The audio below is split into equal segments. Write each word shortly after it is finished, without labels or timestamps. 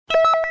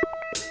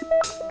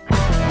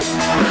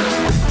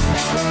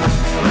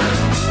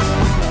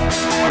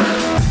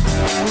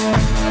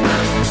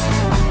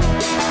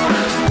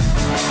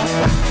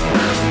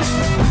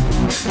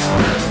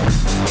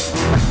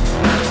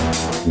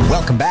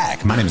Welcome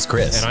back. My name is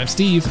Chris. And I'm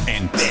Steve.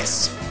 And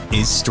this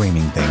is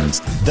Streaming Things,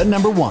 the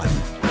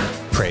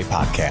 #1 Prey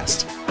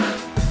podcast.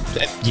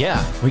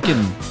 Yeah, we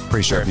can.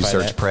 Pretty sure if you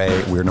search Prey,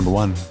 we're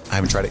 #1. I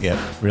haven't tried it yet.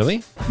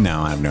 Really?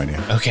 No, I have no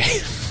idea. Okay.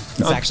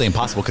 It's actually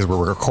impossible because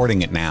we're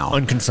recording it now.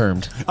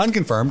 Unconfirmed.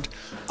 Unconfirmed.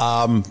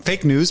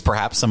 Fake news,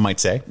 perhaps some might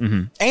say.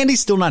 Mm-hmm. Andy's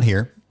still not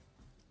here,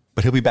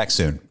 but he'll be back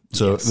soon.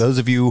 So those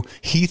of you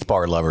Heath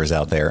bar lovers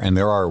out there, and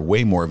there are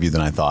way more of you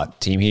than I thought.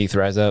 Team Heath,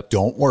 rise up.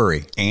 Don't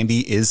worry. Andy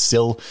is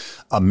still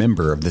a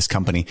member of this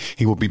company.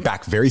 He will be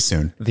back very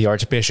soon. The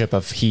Archbishop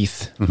of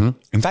Heath. Mm-hmm.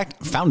 In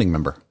fact, founding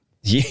member.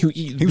 He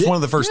was one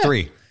of the first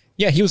three.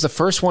 Yeah, he was the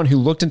first one who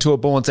looked into a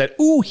bowl and said,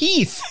 "Ooh,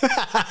 Heath."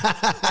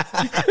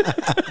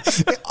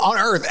 On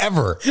Earth,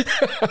 ever.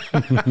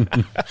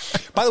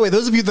 By the way,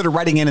 those of you that are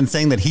writing in and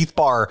saying that Heath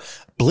bar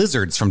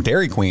blizzards from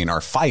Dairy Queen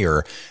are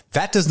fire,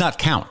 that does not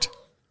count.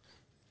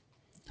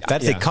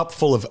 That's a cup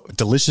full of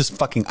delicious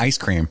fucking ice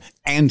cream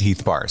and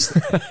Heath bars.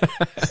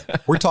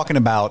 We're talking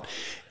about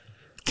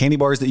candy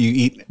bars that you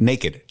eat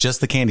naked,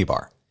 just the candy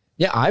bar.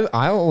 Yeah,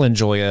 I'll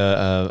enjoy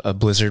a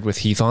blizzard with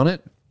Heath on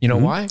it. You know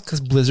why?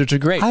 Because blizzards are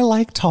great. I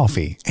like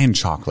toffee and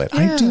chocolate.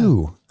 Yeah.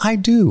 I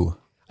do.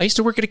 I used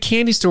to work at a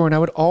candy store, and I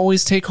would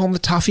always take home the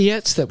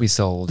toffeeettes that we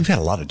sold. You've had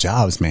a lot of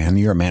jobs, man.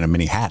 You're a man of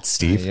many hats,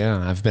 Steve.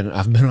 Yeah, I've been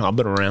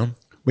around.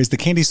 Was the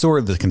candy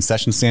store the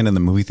concession stand in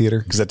the movie theater?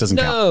 Because that doesn't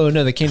count.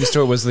 No, the candy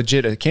store was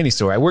legit a candy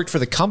store. I worked for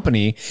the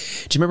company.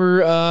 Do you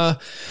remember,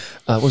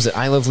 what was it,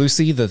 I Love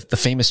Lucy, the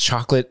famous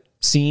chocolate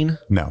scene?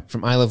 No.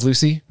 From I Love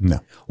Lucy?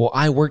 No. Well,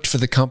 I worked for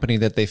the company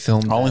that they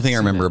filmed. The only thing I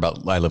remember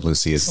about I Love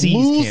Lucy is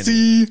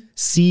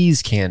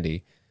C's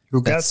candy.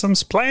 You got some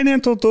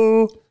splaining to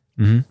do.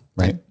 Mm-hmm.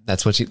 Right?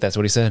 That's what he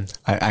said.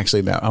 I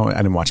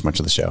didn't watch much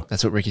of the show.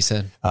 That's what Ricky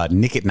said.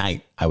 Nick at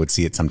Night, I would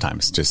see it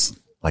sometimes. Just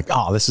like,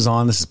 oh, this is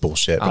on. This is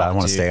bullshit, but I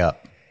want to stay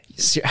up.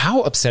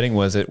 How upsetting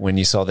was it when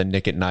you saw the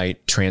Nick at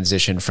Night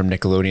transition from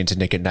Nickelodeon to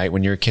Nick at Night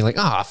when you're a kid? Like,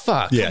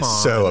 fuck. Yeah,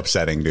 so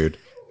upsetting, dude.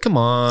 Come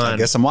on. I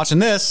guess I'm watching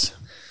this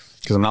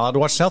because I'm not allowed to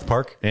watch South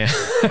Park. Yeah.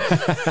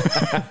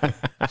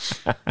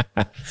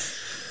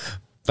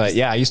 But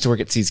yeah, I used to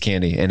work at C's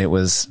Candy, and it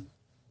was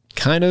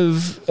kind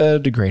of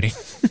degrading.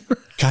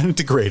 Kind of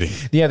degrading.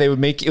 Yeah, they would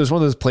make, it was one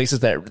of those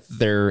places that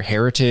their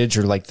heritage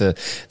or like the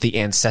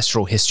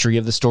ancestral history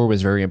of the store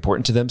was very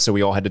important to them. So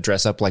we all had to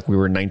dress up like we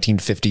were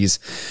 1950s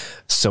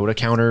soda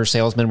counter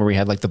salesmen, where we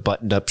had like the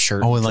buttoned up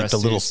shirt. Oh, and like the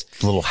little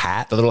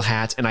hat. The little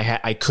hat. And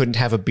I couldn't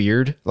have a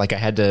beard. Like I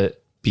had to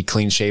be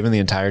clean shaven the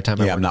entire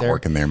time I worked there. Yeah, I'm not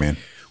working there, man.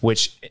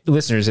 Which,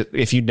 listeners,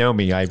 if you know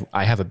me,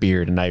 I have a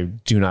beard, and I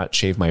do not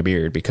shave my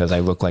beard because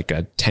I look like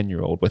a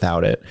 10-year-old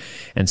without it.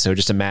 And so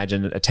just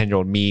imagine a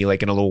 10-year-old me,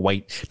 like in a little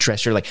white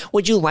dress. You're like,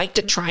 would you like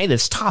to try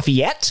this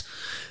toffeeette?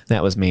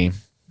 That was me.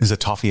 Is a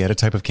toffeeette a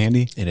type of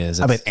candy? It is.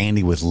 I bet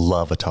Andy would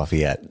love a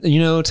toffeette. You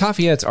know,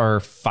 toffeeettes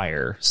are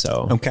fire.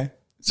 So okay.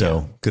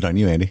 So good on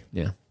you, Andy.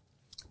 Yeah.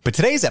 But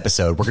today's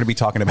episode, we're going to be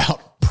talking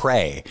about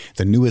Prey,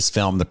 the newest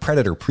film, the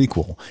Predator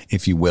prequel,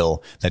 if you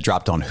will, that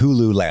dropped on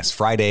Hulu last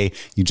Friday.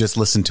 You just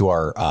listened to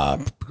our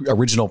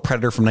original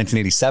Predator from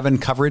 1987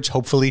 coverage,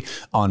 hopefully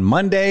on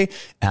Monday.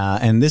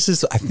 And this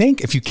is, I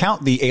think, if you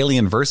count the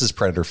Alien versus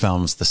Predator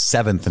films, the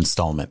 7th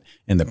installment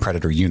in the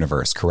Predator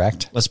universe,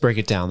 correct? Let's break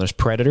it down. There's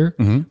Predator,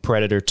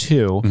 Predator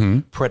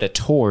 2,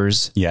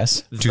 Predators.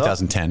 Yes,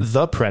 2010.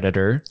 The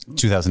Predator.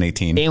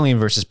 2018. Alien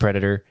versus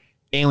Predator.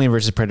 Alien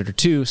versus Predator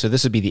 2. So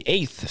this would be the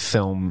 8th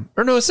film.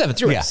 Or no, 7th.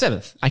 You're right.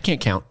 7th. I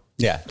can't count.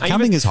 Yeah.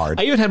 Counting is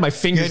hard. I even had my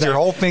fingers. You had your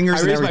whole fingers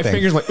and everything. I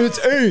raised my fingers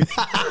like,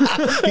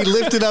 it's 8. He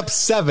lifted up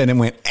 7 and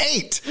went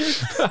 8.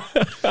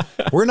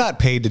 We're not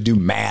paid to do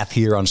math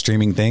here on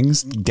Streaming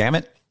Things. Damn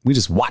it. We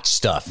just watch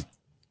stuff.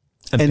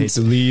 And paid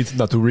to lead,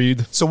 not to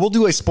read. So we'll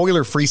do a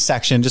spoiler-free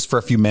section just for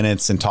a few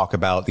minutes and talk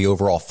about the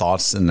overall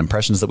thoughts and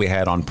impressions that we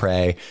had on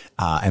Prey.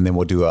 And then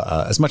we'll do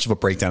as much of a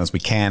breakdown as we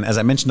can. As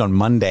I mentioned on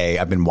Monday,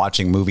 I've been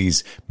watching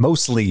movies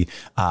mostly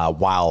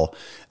while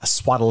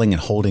swaddling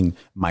and holding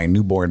my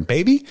newborn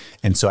baby.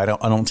 And so I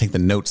don't take the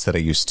notes that I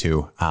used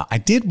to. I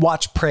did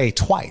watch Prey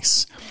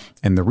twice.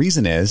 And the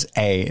reason is,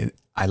 A,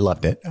 I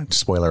loved it.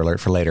 Spoiler alert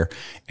for later.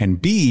 And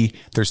B,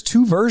 there's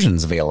 2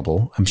 versions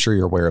available. I'm sure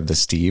you're aware of this,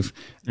 Steve.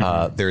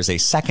 There's a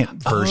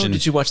second version. Oh,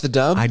 did you watch the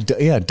dub?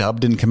 Yeah,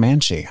 dubbed in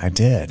Comanche. I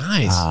did.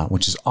 Nice.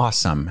 Which is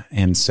awesome.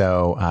 And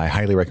so I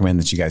highly recommend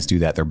that you guys do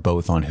that. They're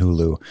both on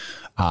Hulu.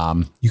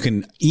 You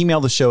can email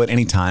the show at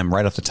any time.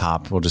 Right off the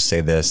top, we'll just say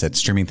this at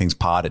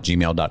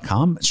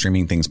streamingthingspod@gmail.com,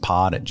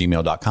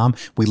 streamingthingspod@gmail.com.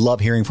 We love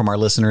hearing from our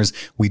listeners.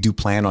 We do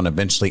plan on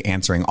eventually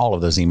answering all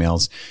of those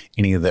emails,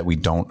 any that we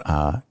don't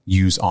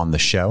use on the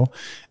show.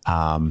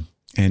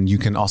 And you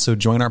can also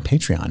join our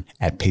Patreon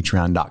at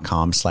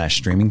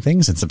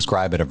patreon.com/streamingthings and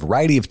subscribe at a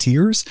variety of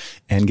tiers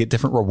and get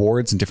different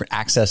rewards and different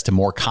access to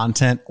more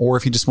content. Or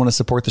if you just want to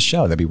support the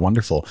show, that'd be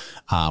wonderful.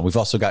 We've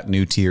also got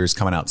new tiers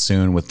coming out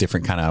soon with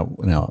different kind of,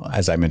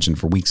 as I mentioned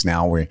for weeks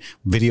now, where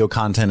video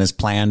content is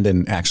planned,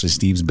 and actually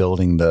Steve's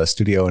building the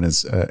studio in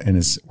his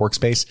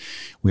workspace.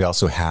 We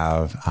also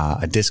have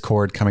a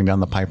Discord coming down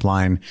the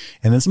pipeline,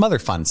 and then some other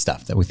fun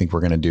stuff that we think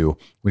we're going to do.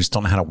 We just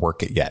don't know how to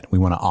work it yet. We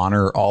want to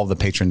honor all the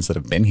patrons that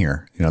have been here.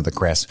 The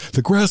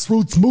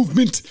grassroots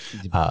movement.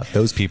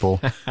 Those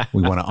people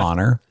we want to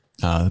honor.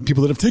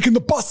 People that have taken the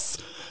bus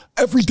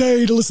every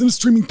day to listen to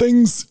Streaming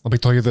Things. Let me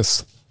tell you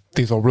this.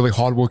 These are really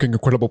hardworking,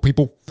 incredible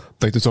people.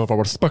 They deserve our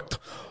respect,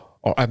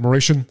 our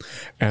admiration,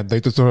 and they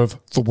deserve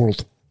the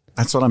world.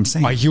 That's what I'm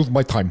saying. I yield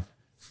my time.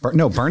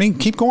 No, Bernie,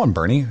 keep going,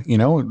 Bernie.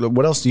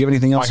 What else? Do you have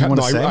anything else you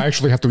want to say? I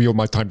actually have to yield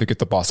my time to get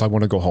the bus. I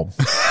want to go home.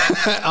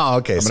 Oh,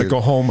 okay. I'm going to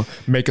go home,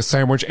 make a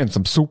sandwich and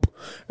some soup,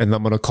 and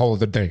I'm going to call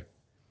it a day.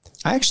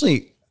 I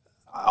actually,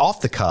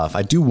 off the cuff,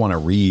 I do want to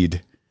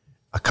read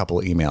a couple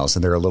of emails,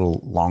 and they're a little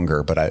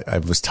longer, but I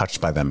was touched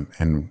by them,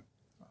 and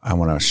I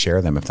want to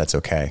share them if that's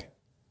okay.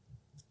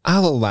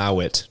 I'll allow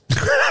it.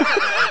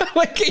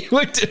 Like he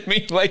looked at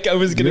me like I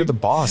was going to... You're the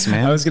boss,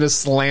 man. I was going to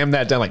slam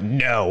that down like,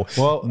 no,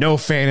 no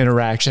fan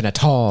interaction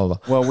at all.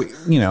 Well, we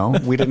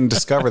didn't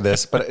discover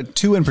this, but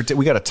two in particular,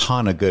 we got a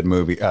ton of good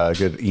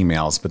good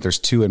emails, but there's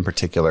two in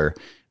particular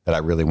that I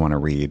really want to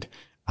read.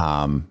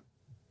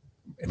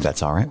 If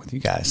that's all right with you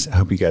guys. I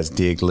hope you guys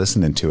dig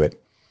listening to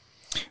it.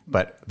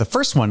 But the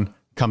first one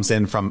comes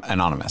in from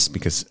Anonymous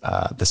because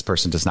this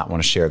person does not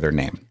want to share their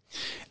name,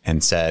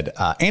 and said,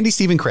 Andy,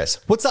 Steve, and Chris,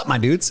 what's up, my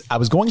dudes? I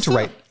was going to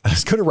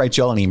write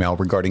y'all an email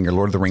regarding your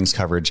Lord of the Rings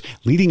coverage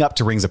leading up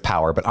to Rings of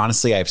Power, but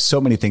honestly, I have so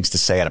many things to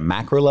say at a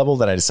macro level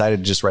that I decided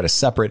to just write a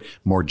separate,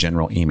 more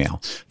general email.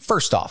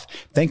 First off,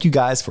 thank you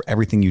guys for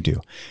everything you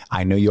do.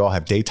 I know you all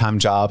have daytime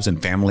jobs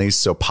and families,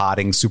 so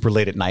podding super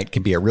late at night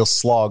can be a real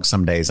slog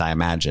some days, I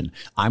imagine.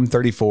 I'm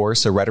 34,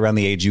 so right around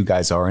the age you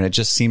guys are, and it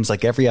just seems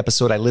like every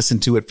episode I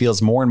listen to, it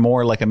feels more and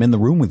more like I'm in the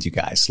room with you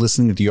guys,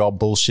 listening to y'all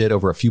bullshit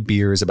over a few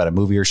beers about a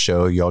movie or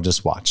show y'all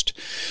just watched.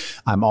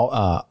 I'm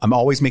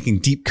always making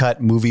deep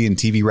cut movie and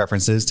TV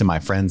references to my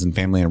friends and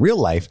family in real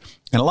life,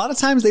 and a lot of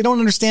times they don't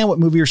understand what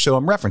movie or show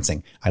I'm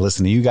referencing. I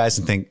listen to you guys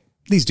and think,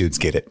 these dudes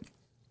get it.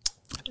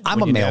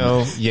 I'm a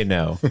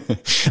mailman.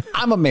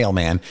 I'm a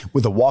mailman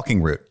with a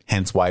walking route,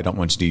 hence why I don't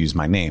want you to use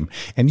my name.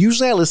 And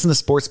usually I listen to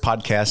sports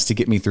podcasts to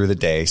get me through the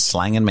day,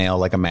 slanging mail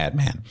like a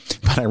madman.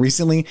 But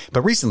recently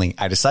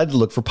I decided to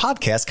look for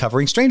podcasts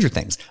covering Stranger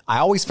Things. I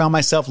always found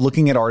myself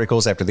looking at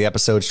articles after the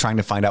episodes, trying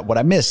to find out what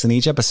I missed in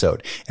each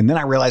episode. And then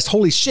I realized,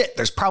 holy shit,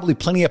 there's probably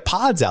plenty of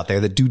pods out there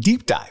that do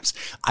deep dives.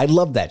 I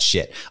love that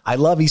shit. I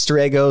love Easter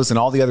eggs and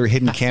all the other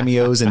hidden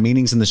cameos and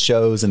meanings in the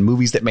shows and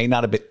movies that may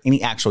not have been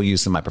any actual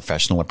use in my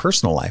professional or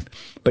personal life.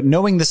 But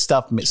knowing this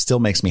stuff still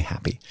makes me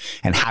happy,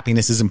 and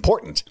happiness is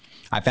important.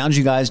 I found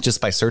you guys just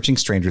by searching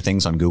Stranger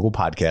Things on Google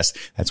Podcasts.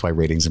 That's why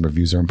ratings and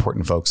reviews are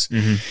important, folks.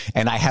 Mm-hmm.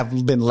 And I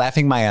have been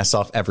laughing my ass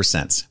off ever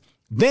since.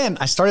 Then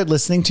I started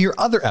listening to your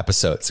other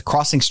episodes.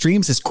 Crossing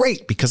Streams is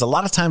great because a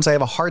lot of times I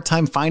have a hard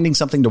time finding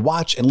something to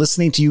watch, and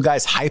listening to you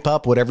guys hype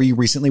up whatever you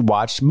recently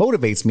watched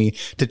motivates me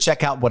to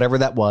check out whatever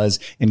that was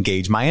and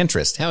gauge my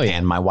interest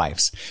and my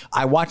wife's.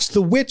 I watched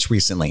The Witch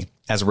recently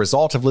as a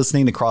result of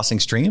listening to Crossing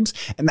Streams,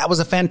 and that was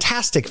a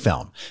fantastic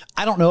film.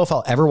 I don't know if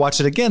I'll ever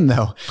watch it again,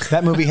 though.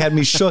 That movie had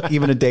me shook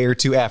even a day or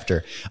two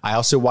after. I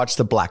also watched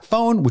The Black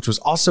Phone, which was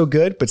also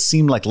good, but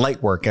seemed like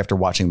light work after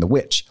watching The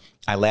Witch.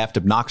 I laughed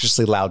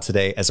obnoxiously loud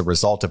today as a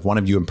result of one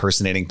of you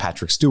impersonating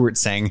Patrick Stewart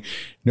saying,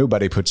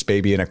 "Nobody puts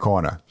baby in a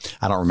corner."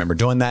 I don't remember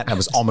doing that. I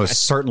was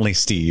almost certainly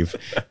Steve.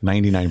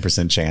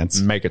 99% chance.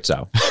 Make it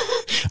so.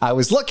 I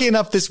was lucky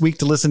enough this week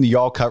to listen to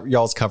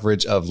y'all's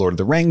coverage of Lord of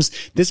the Rings.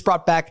 This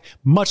brought back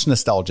much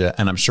nostalgia,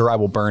 and I'm sure I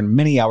will burn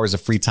many hours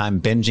of free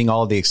time binging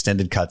all of the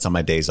extended cuts on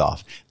my days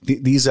off.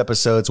 These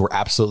episodes were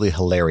absolutely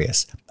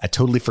hilarious. I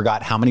totally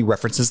forgot how many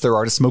references there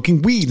are to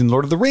smoking weed in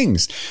Lord of the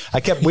Rings. I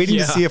kept waiting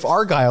to see if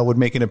Argyle would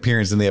make an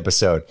appearance in the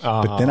episode,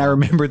 but then I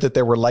remembered that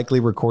they were likely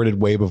recorded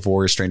way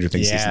before Stranger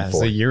Things season 4. It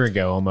was a year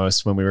ago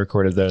almost when we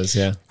recorded those.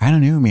 Yeah, I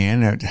don't know,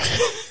 man.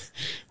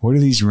 What are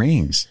these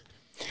rings?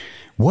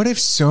 What if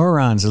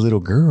Sauron's a little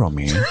girl,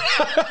 man?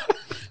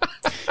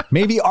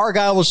 Maybe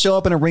Argyle will show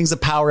up in a Rings of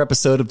Power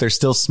episode if they're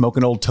still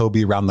smoking old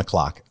Toby around the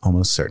clock.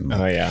 Almost certainly.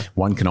 Oh, yeah.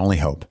 One can only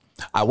hope.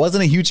 I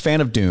wasn't a huge fan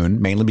of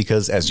Dune, mainly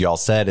because, as y'all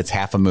said, it's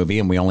half a movie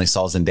and we only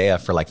saw Zendaya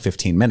for like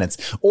 15 minutes.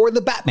 Or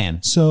The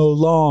Batman, so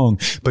long.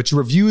 But your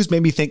reviews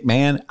made me think,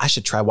 man, I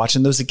should try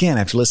watching those again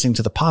after listening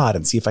to the pod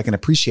and see if I can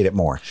appreciate it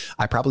more.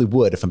 I probably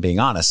would, if I'm being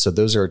honest. So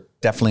those are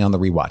definitely on the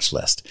rewatch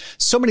list.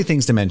 So many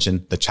things to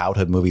mention. The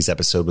childhood movies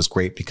episode was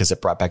great because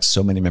it brought back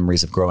so many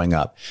memories of growing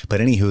up.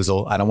 But any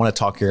hoozle, I don't want to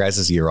talk your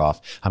guys' ear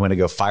off. I'm going to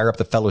go fire up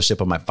the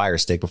Fellowship on my Fire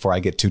Stick before I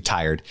get too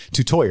tired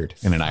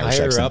in an Irish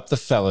accent. Fire up the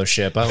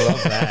Fellowship. I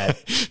love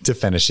that. To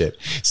finish it.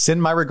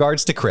 Send my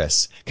regards to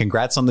Chris.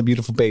 Congrats on the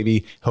beautiful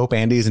baby. Hope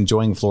Andy is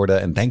enjoying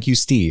Florida. And thank you,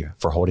 Steve,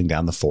 for holding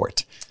down the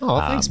fort. Oh,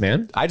 thanks,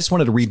 man. I just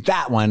wanted to read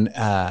that one.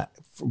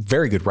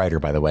 Very good writer,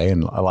 by the way,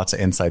 and lots of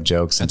inside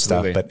jokes and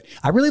Absolutely. stuff. But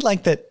I really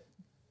like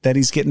that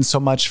he's getting so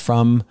much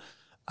from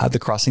the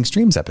Crossing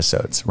Streams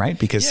episodes, right?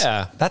 Because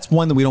that's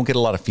one that we don't get a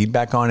lot of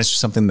feedback on. It's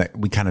just something that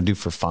we kind of do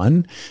for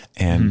fun.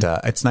 And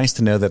it's nice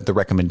to know that the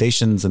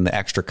recommendations and the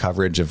extra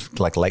coverage of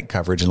like light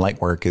coverage and light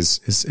work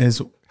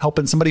is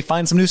helping somebody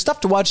find some new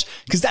stuff to watch,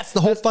 because that's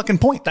the whole fucking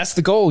point. That's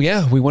the goal.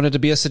 Yeah. We wanted to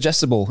be a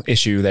suggestible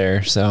issue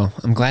there. So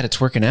I'm glad it's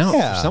working out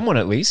for someone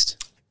at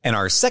least. And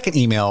our second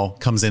email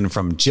comes in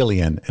from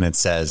Jillian, and it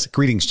says,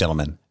 "Greetings,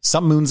 gentlemen.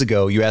 Some moons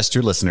ago, you asked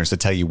your listeners to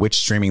tell you which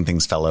Streaming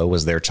Things fellow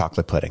was their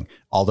chocolate pudding.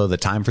 Although the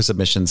time for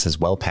submissions has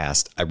well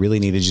passed, I really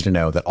needed you to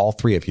know that all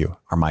three of you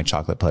are my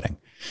chocolate pudding."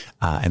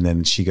 And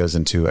then she goes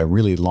into a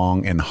really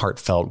long and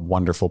heartfelt,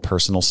 wonderful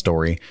personal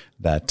story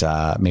that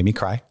made me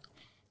cry.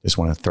 Just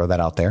want to throw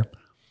that out there.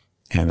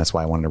 And that's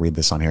why I wanted to read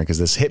this on here, because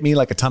this hit me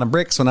like a ton of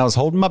bricks when I was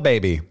holding my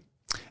baby.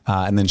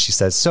 And then she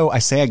says, "So I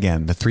say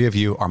again, the three of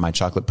you are my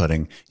chocolate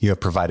pudding. You have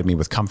provided me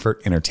with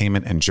comfort,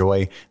 entertainment, and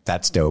joy.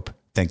 That's dope.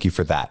 Thank you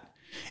for that.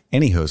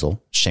 Any hoozle,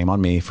 shame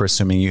on me for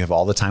assuming you have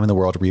all the time in the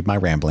world to read my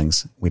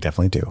ramblings. We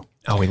definitely do.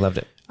 Oh, we loved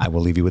it. I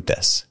will leave you with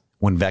this.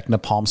 When Vecna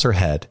palms her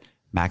head,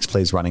 Max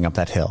plays Running Up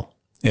That Hill.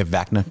 If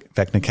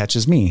Vecna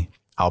catches me,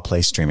 I'll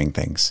play Streaming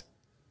Things.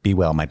 Be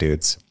well, my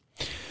dudes."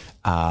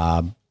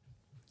 Yeah,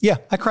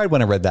 I cried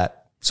when I read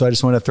that. So I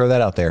just wanted to throw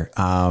that out there.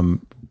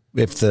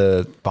 If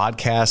the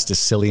podcast, as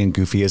silly and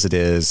goofy as it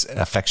is,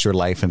 affects your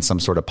life in some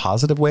sort of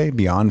positive way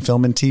beyond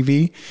film and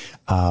TV,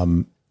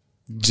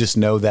 just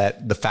know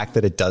that the fact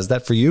that it does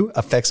that for you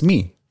affects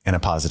me in a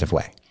positive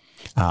way.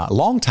 A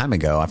long time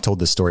ago, I've told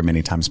this story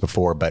many times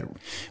before, but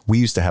we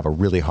used to have a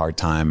really hard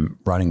time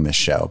running this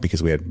show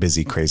because we had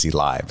busy, crazy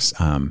lives.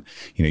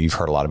 You've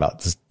heard a lot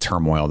about the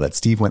turmoil that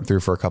Steve went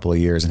through for a couple of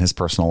years in his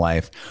personal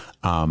life.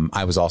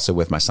 I was also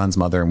with my son's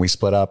mother, and we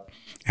split up.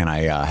 And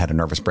I had a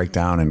nervous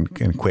breakdown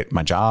and quit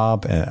my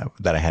job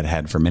that I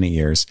had for many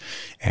years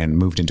and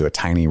moved into a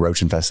tiny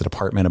roach-infested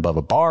apartment above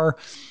a bar.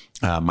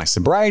 My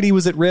sobriety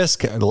was at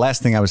risk. The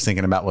last thing I was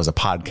thinking about was a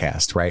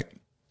podcast, right?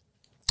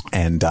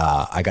 And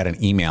I got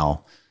an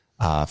email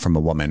from a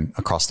woman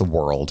across the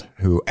world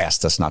who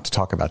asked us not to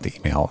talk about the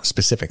email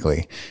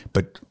specifically,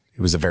 but it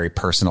was a very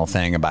personal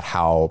thing about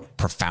how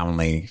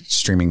profoundly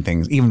Streaming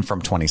Things, even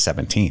from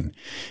 2017,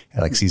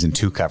 like season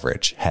 2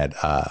 coverage, had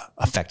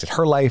affected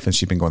her life. And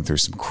she'd been going through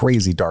some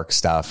crazy dark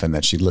stuff, and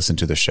that she'd listened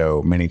to the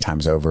show many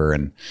times over,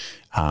 and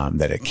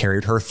that it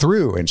carried her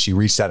through. And she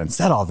reached out and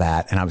said all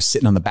that. And I was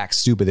sitting on the back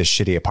stoop of this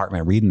shitty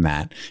apartment reading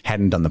that.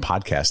 Hadn't done the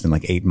podcast in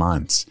like 8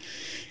 months.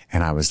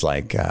 And I was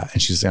like,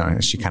 and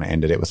she kind of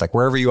ended it with like,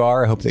 "Wherever you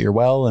are, I hope that you're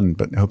well,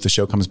 but I hope the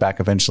show comes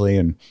back eventually."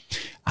 And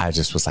I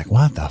just was like,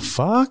 what the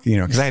fuck?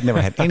 Because I had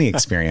never had any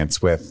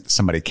experience with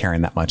somebody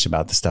caring that much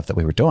about the stuff that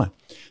we were doing.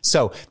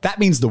 So that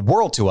means the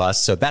world to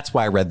us. So that's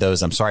why I read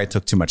those. I'm sorry I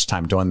took too much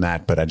time doing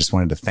that, but I just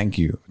wanted to thank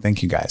you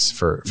guys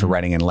for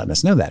writing in and letting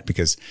us know that,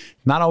 because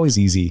not always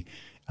easy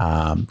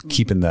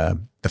keeping the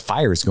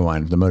fires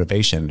going, the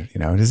motivation.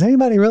 Does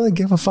anybody really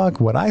give a fuck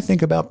what I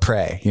think about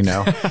Prey?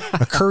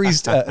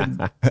 Occurs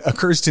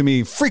to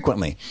me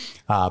frequently.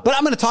 But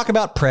I'm going to talk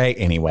about Prey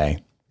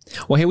anyway.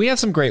 Well, hey, we have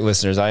some great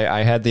listeners.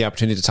 I had the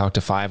opportunity to talk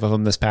to 5 of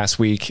them this past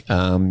week.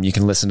 You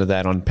can listen to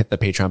that on the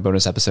Patreon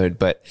bonus episode,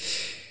 but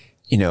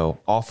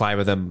all 5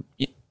 of them,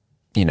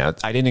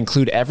 I didn't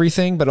include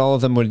everything, but all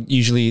of them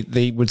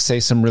they would say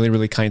some really,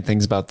 really kind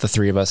things about the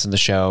 3 of us in the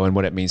show and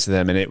what it means to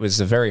them. And it was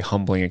a very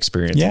humbling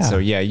experience. Yeah. And so,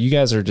 yeah, you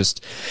guys are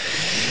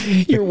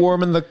you're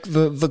warming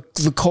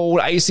the cold,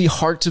 icy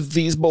hearts of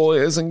these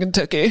boys in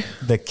Kentucky.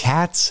 The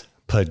cat's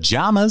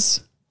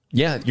pajamas.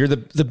 Yeah. You're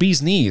the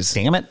bee's knees.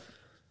 Damn it.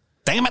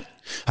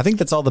 I think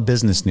that's all the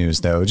business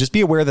news, though. Just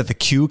be aware that the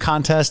Q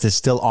contest is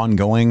still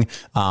ongoing.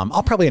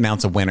 I'll probably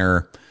announce a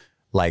winner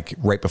like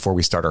right before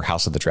we start our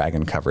House of the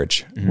Dragon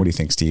coverage. Mm-hmm. What do you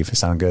think, Steve? It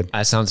sound good?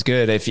 That sounds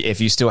good.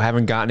 If you still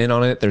haven't gotten in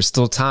on it, there's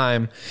still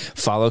time.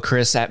 Follow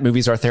Chris at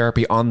Movies Are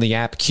Therapy on the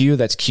app Q.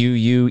 That's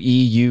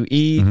QUEUE.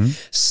 Mm-hmm.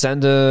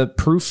 Send a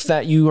proof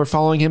that you are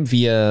following him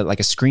via like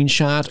a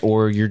screenshot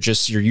or your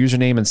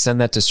username, and send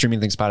that to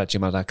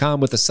streamingthingspot@gmail.com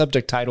with the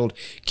subject titled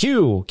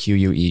Q,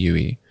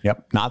 QUEUE.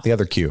 Yep. Not the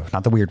other Q,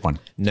 not the weird one.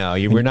 No,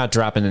 we're not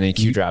dropping any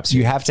Q drops.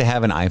 You have to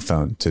have an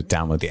iPhone to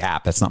download the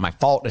app. That's not my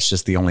fault. It's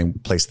just the only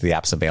place the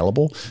app's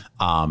available.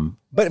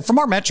 But from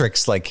our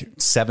metrics, like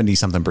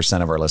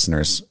 70-something% of our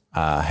listeners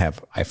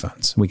have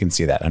iPhones. We can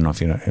see that. I don't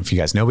know if you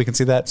guys know we can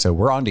see that. So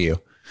we're on to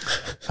you.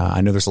 I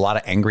know there's a lot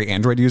of angry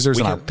Android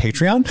users on our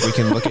Patreon. We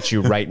can look at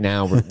you right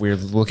now. We're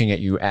looking at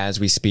you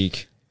as we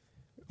speak.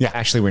 Yeah.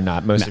 Actually, we're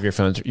not. Most of your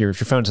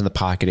phone's in the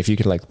pocket. If you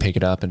could like pick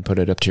it up and put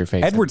it up to your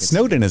face. Edward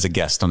Snowden is a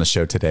guest on the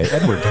show today.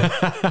 Edward,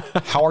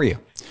 how are you?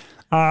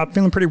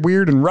 Feeling pretty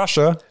weird in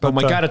Russia. But, oh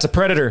my God, it's a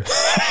predator.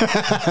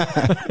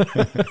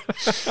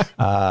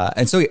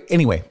 And so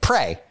anyway,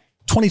 Prey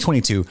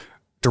 2022,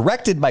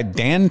 directed by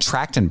Dan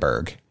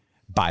Trachtenberg,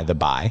 by the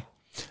by,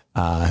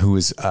 who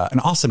is an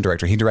awesome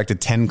director. He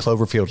directed 10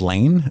 Cloverfield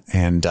Lane,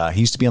 and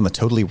he used to be on the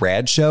Totally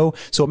Rad show.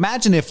 So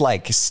imagine if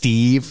like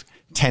Steve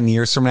 10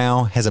 years from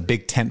now has a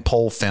big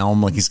tentpole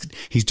film, like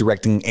he's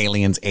directing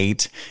Aliens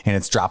 8 and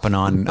it's dropping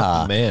on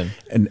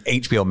an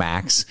HBO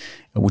Max,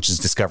 which is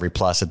Discovery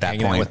Plus at that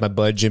Hanging point. out with my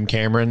bud Jim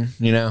Cameron,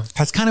 you know.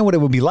 That's kind of what it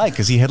would be like,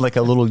 because he had like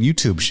a little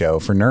YouTube show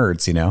for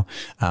nerds, you know.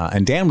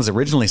 And Dan was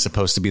originally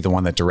supposed to be the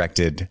one that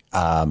directed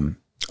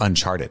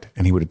Uncharted,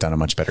 and he would have done a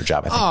much better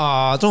job, I think.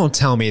 Oh, don't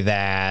tell me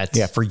that.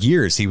 Yeah, for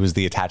years he was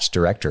the attached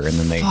director, and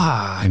then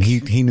and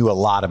he knew a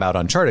lot about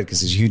Uncharted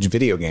because he's a huge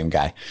video game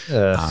guy.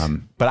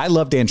 But I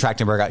love Dan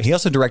Trachtenberg. He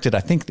also directed,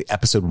 I think, the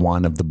episode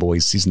 1 of The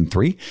Boys season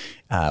 3,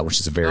 which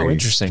is a very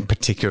interesting,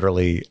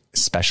 particularly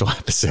special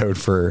episode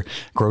for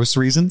gross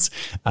reasons.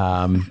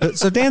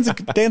 So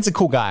Dan's a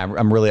cool guy.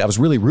 I was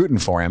really rooting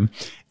for him.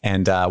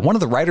 And one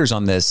of the writers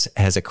on this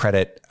has a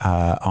credit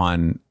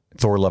on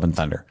Thor: Love and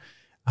Thunder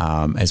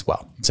as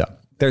well. So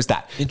there's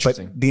that.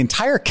 Interesting. But the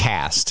entire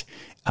cast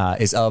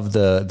is of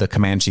the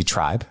Comanche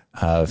tribe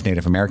of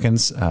Native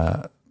Americans,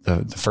 the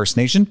First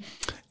Nation.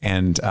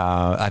 And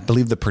I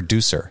believe the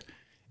producer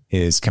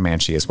is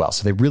Comanche as well.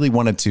 So they really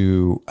wanted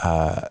to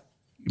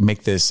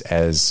make this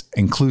as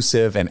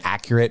inclusive and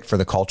accurate for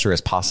the culture as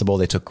possible.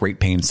 They took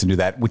great pains to do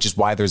that, which is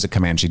why there's a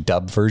Comanche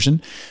dub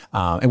version.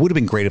 It would have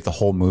been great if the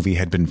whole movie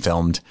had been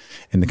filmed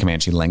in the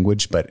Comanche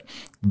language, but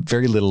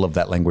very little of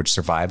that language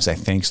survives, I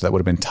think. So that would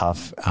have been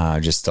tough,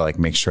 just to like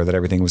make sure that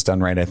everything was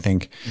done right, I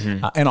think.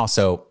 And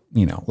also,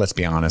 you know, let's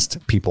be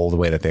honest, people the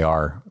way that they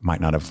are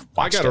might not have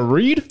watched it.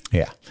 Read?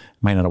 Yeah.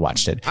 Might not have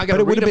watched it. But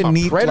it would have been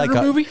neat,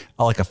 Predator movie?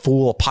 like a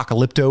full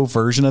apocalypto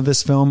version of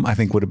this film, I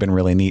think would have been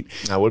really neat.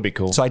 That would be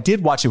cool. So I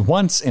did watch it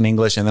once in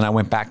English, and then I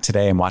went back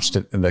today and watched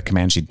it in the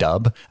Comanche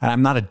dub. And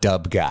I'm not a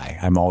dub guy.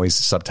 I'm always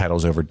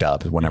subtitles over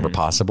dub whenever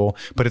possible.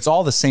 But it's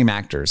all the same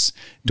actors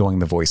doing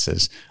the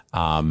voices.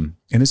 And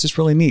it's just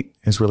really neat.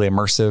 It's really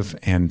immersive.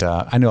 And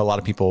I know a lot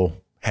of people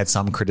had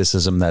some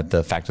criticism that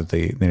the fact that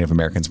the Native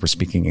Americans were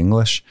speaking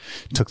English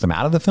took them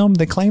out of the film,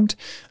 they claimed.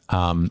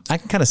 I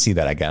can kind of see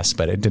that, I guess,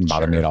 but it didn't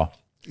bother me at all.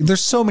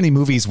 There's so many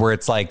movies where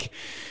it's like,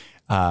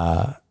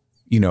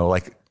 you know,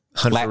 like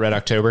Hunt for Red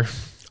October.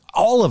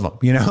 All of them,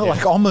 you know,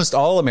 like almost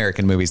all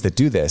American movies that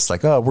do this,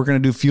 like, oh, we're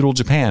going to do feudal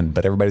Japan,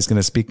 but everybody's going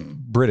to speak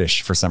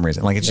British for some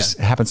reason. Like it just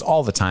happens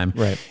all the time.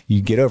 Right.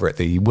 You get over it.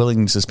 The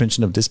willing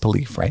suspension of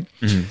disbelief. Right.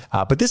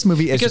 But this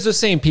movie is Because the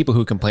same people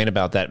who complain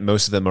about that,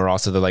 most of them are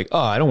also, they're like, oh,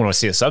 I don't want to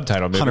see a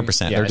subtitle movie.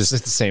 100%. Yeah, They're it's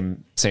just the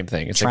same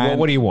thing. It's like, well,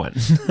 what do you want?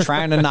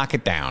 trying to knock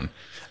it down.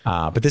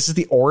 But this is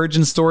the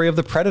origin story of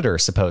the Predator,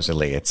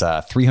 supposedly. It's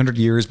 300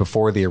 years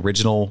before the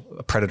original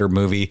Predator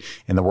movie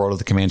in the world of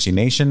the Comanche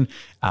Nation.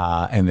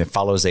 And it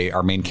follows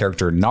our main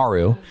character,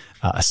 Naru,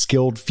 a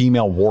skilled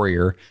female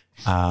warrior,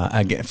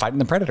 again, fighting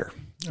the Predator.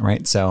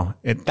 Right. So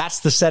that's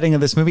the setting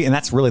of this movie. And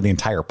that's really the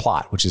entire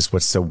plot, which is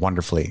what's so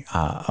wonderfully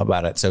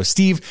about it. So,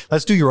 Steve,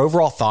 let's do your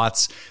overall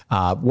thoughts.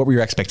 What were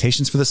your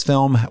expectations for this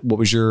film? What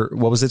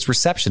was its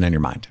reception in your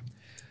mind?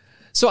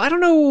 So I don't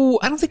know.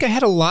 I don't think I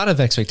had a lot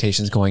of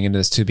expectations going into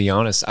this, to be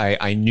honest.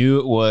 I knew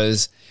it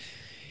was,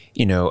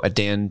 you know, a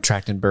Dan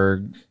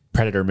Trachtenberg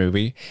Predator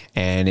movie,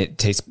 and it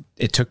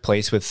took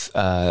place with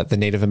the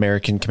Native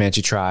American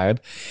Comanche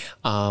tribe.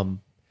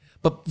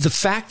 But the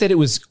fact that it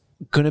was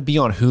going to be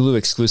on Hulu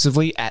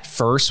exclusively at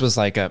first was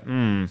like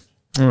okay,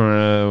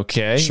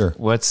 sure.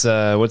 What's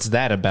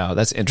that about?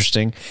 That's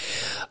interesting.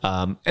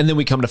 And then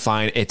we come to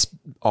find it's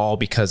all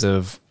because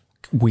of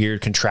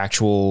weird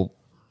contractual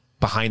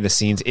behind the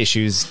scenes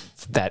issues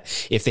that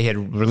if they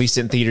had released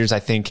it in theaters,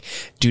 I think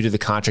due to the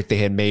contract they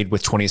had made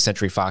with 20th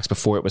Century Fox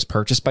before it was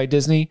purchased by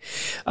Disney,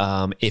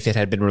 if it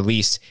had been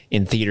released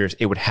in theaters,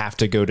 it would have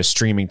to go to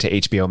streaming to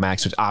HBO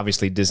Max, which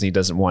obviously Disney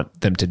doesn't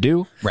want them to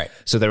do. Right.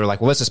 So they were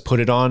like, well, let's just put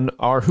it on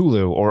our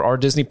Hulu or our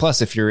Disney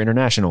Plus if you're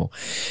international.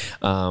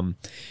 In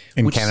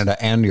Canada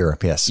and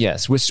Europe, yes.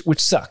 Yes, which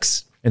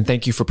sucks. And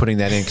thank you for putting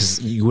that in, because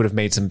you would have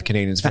made some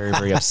Canadians very,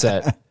 very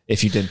upset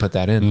if you didn't put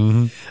that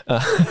in.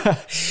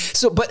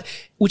 But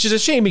which is a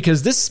shame,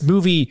 because this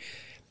movie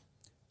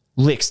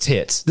licks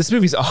tits. This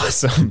movie's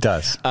awesome. It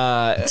does.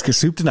 It's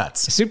soup to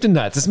nuts. Soup to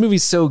nuts. This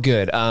movie's so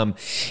good.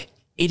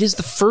 It is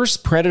the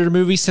first Predator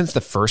movie since the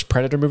first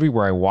Predator movie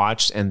where I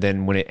watched, and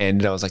then when it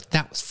ended, I was like,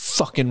 that was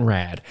fucking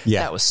rad.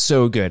 Yeah. That was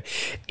so good.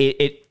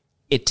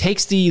 It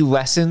takes the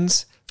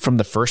lessons from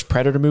the first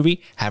Predator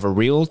movie, have a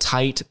real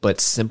tight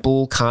but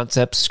simple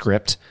concept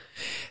script,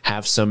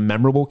 have some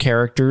memorable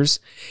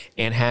characters,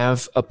 and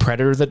have a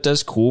Predator that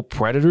does cool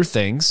Predator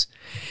things.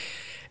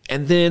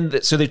 And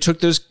then, so they took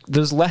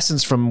those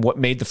lessons from what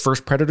made the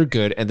first Predator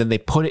good, and then they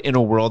put it in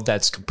a world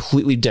that's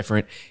completely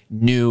different,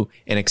 new,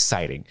 and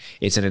exciting.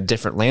 It's in a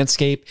different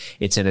landscape.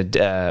 It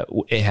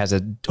has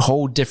a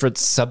whole different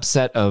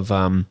subset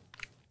of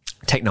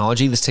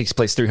technology. This takes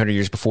place 300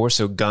 years before,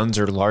 so guns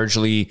are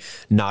largely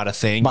not a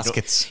thing.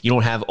 Muskets. You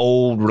don't have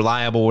old,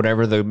 reliable,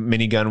 whatever the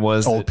minigun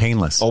was. Old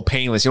painless. Old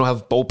painless. You don't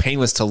have old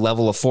painless to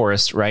level a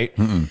forest, right?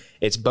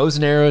 It's bows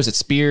and arrows. It's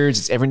spears.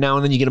 It's every now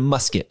and then you get a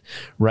musket,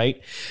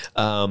 right?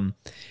 And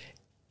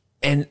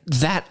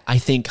that, I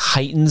think,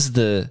 heightens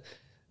the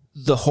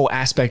whole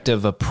aspect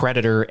of a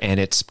predator and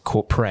its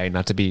quote prey,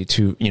 not to be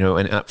too,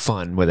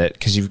 fun with it.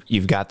 Cause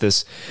you've got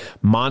this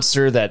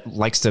monster that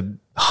likes to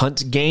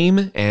hunt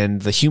game,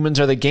 and the humans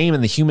are the game,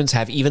 and the humans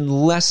have even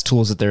less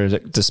tools at their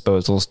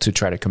disposals to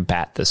try to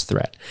combat this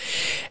threat.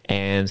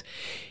 And,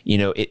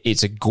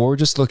 it's a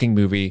gorgeous looking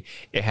movie.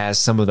 It has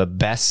some of the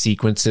best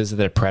sequences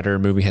that a Predator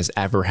movie has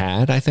ever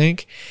had, I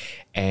think.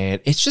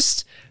 And it's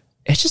just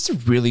a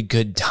really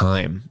good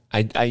time.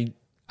 I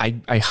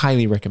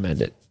highly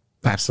recommend it.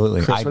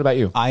 Absolutely. Chris, what about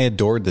you? I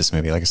adored this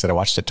movie. Like I said, I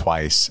watched it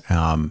twice.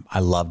 I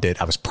loved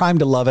it. I was primed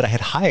to love it. I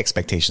had high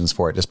expectations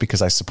for it just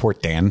because I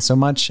support Dan so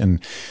much. And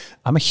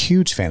I'm a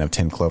huge fan of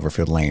 10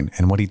 Cloverfield Lane.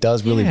 And what he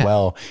does really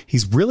well,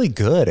 he's really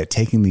good at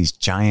taking these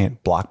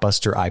giant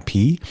blockbuster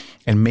IP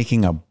and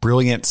making a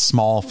brilliant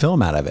small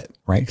film out of it,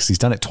 right? Because he's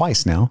done it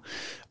twice now.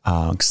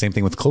 Same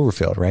thing with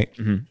Cloverfield, right?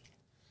 Mm-hmm.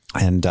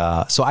 And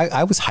so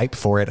I was hyped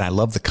for it. And I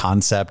love the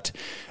concept.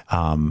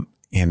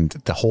 And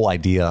the whole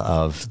idea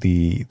of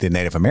the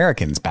Native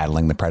Americans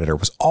battling the Predator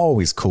was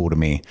always cool to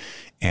me.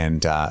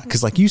 And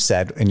because like you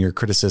said in your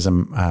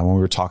criticism when we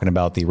were talking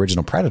about the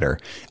original Predator,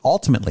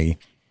 ultimately,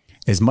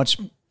 as much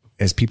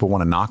as people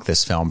want to knock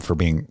this film for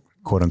being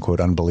quote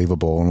unquote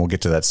unbelievable, and we'll get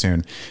to that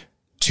soon.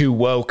 Too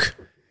woke.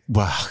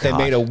 Well, they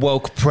made a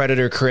woke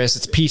Predator, Chris.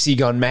 It's PC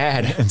gone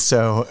mad. And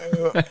so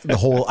the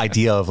whole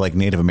idea of like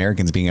Native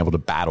Americans being able to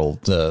battle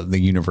the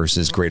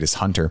universe's greatest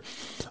hunter,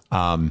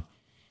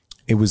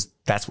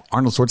 that's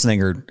Arnold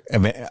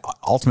Schwarzenegger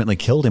ultimately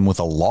killed him with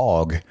a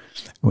log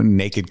when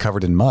naked,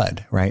 covered in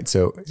mud. Right.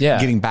 So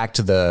getting back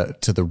to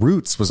the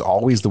roots was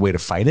always the way to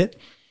fight it.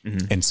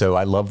 Mm-hmm. And so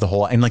I love the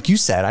whole, and like you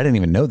said, I didn't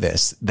even know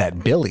this,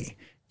 that Billy,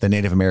 the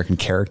Native American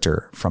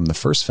character from the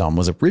first film,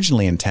 was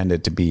originally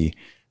intended to be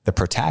the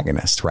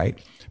protagonist, right?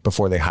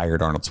 Before they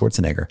hired Arnold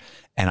Schwarzenegger.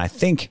 And I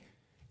think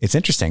it's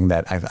interesting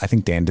that I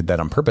think Dan did that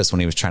on purpose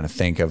when he was trying to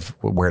think of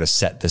where to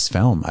set this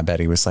film. I bet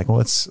he was like, well,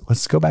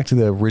 let's go back to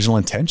the original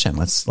intention.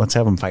 Let's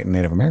have them fighting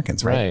Native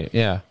Americans. Right.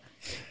 Yeah.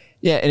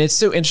 Yeah. And it's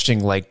so interesting,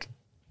 like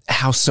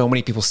how so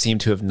many people seem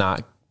to have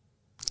not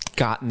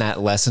gotten that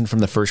lesson from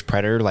the first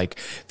Predator. Like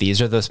these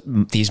are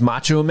these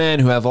macho men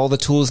who have all the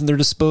tools in their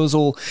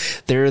disposal.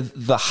 They're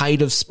the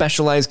height of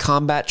specialized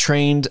combat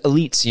trained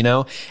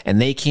elites,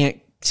 and they can't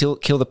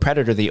kill the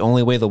Predator. The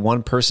only way the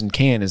one person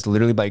can is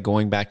literally by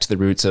going back to the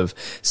roots of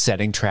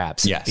setting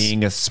traps,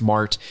 being a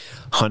smart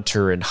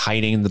hunter and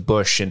hiding in the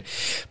bush. And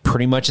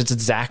pretty much it's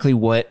exactly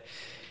what,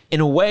 in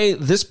a way,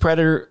 this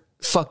Predator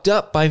fucked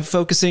up by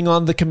focusing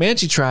on the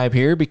Comanche tribe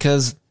here,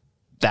 because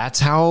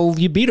that's how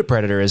you beat a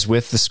Predator, is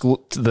with the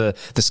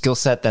skill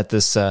set that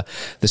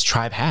this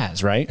tribe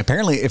has, right?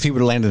 Apparently, if he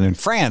would have landed in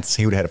France,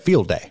 he would have had a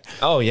field day.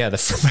 Oh yeah,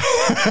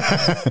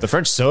 the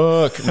French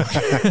suck.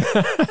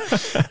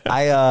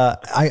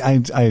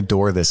 I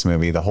adore this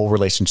movie. The whole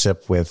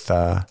relationship with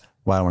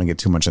well, I don't want to get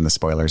too much in the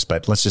spoilers,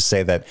 but let's just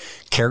say that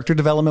character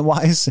development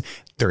wise,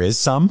 there is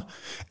some,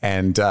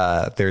 and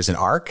there's an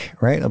arc,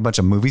 right? A bunch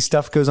of movie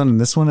stuff goes on in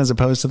this one as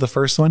opposed to the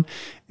first one.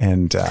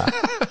 And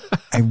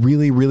I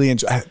really, really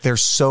enjoy,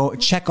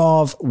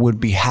 Chekhov would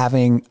be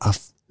having a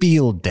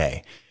field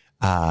day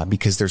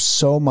because there's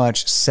so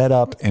much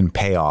setup and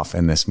payoff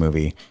in this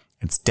movie.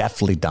 It's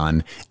definitely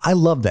done. I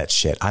love that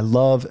shit. I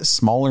love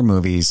smaller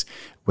movies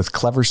with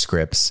clever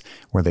scripts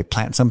where they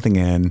plant something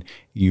in,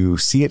 you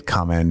see it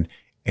coming,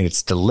 and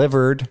it's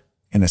delivered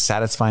in a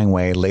satisfying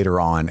way later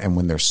on. And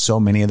when there's so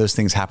many of those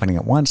things happening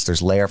at once,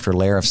 there's layer after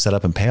layer of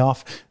setup and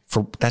payoff.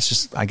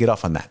 I get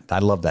off on that. I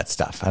love that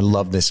stuff. I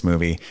love this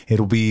movie.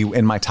 It'll be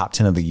in my top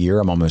 10 of the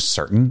year. I'm almost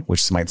certain,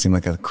 which might seem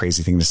like a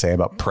crazy thing to say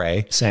about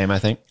Prey. Same, I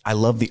think. I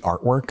love the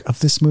artwork of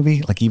this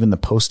movie. Like even the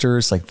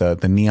posters, like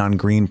the neon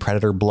green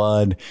Predator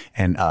blood,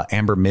 and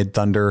Amber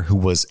Midthunder, who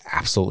was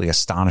absolutely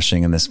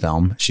astonishing in this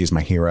film. She's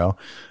my hero.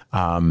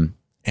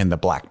 And the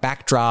black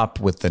backdrop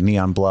with the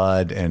neon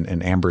blood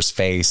and Amber's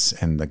face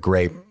and the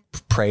gray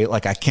Prey.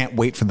 Like, I can't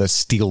wait for the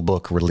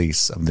Steelbook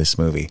release of this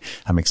movie.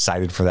 I'm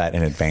excited for that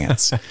in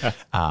advance.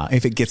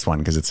 If it gets one,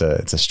 because it's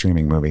a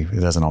streaming movie. It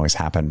doesn't always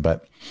happen.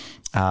 But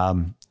I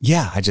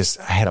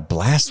had a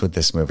blast with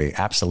this movie.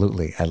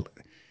 Absolutely.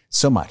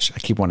 So much. I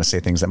keep wanting to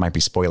say things that might be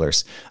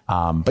spoilers.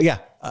 But yeah,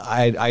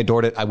 I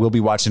adored it. I will be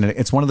watching it.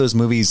 It's one of those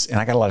movies, and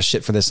I got a lot of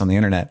shit for this on the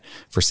internet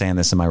for saying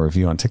this in my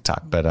review on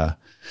TikTok, but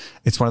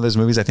it's one of those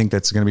movies I think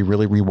that's going to be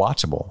really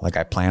rewatchable. Like,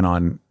 I plan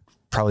on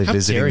probably dare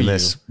visiting you.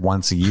 this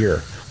once a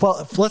year.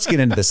 Well, let's get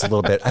into this a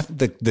little bit.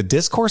 The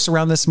discourse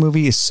around this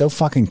movie is so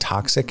fucking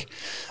toxic.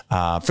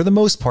 For the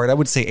most part, I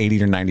would say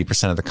 80 or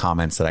 90% of the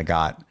comments that I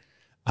got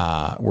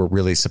were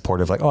really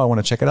supportive. Like, oh, I want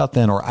to check it out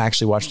then. Or I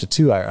actually watched it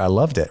too. I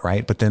loved it.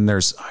 Right. But then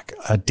there's like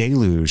a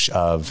deluge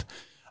of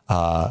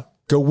go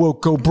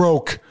woke, go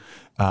broke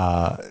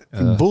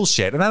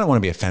bullshit. And I don't want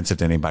to be offensive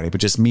to anybody, but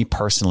just me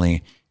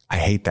personally, I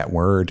hate that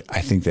word.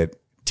 I think that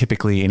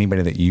typically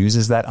anybody that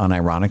uses that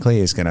unironically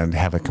is going to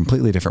have a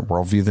completely different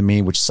worldview than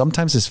me, which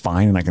sometimes is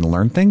fine and I can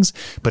learn things.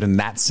 But in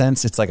that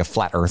sense, it's like a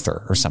flat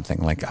earther or something.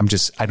 Like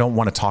I don't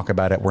want to talk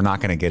about it. We're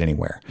not going to get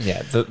anywhere.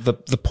 Yeah.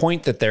 The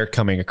point that they're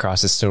coming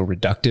across is so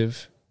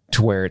reductive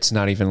to where it's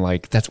not even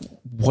like,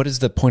 what is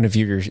the point of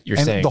view you're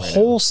And saying? the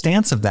whole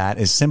stance of that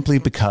is simply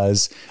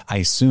because I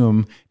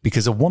assume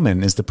because a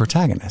woman is the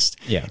protagonist.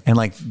 Yeah. And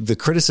like the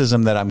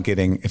criticism that I'm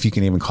getting, if you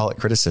can even call it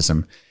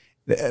criticism,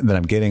 that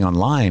I'm getting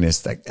online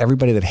is like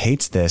everybody that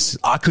hates this,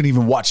 I couldn't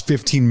even watch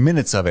 15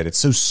 minutes of it. It's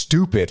so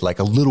stupid. Like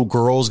a little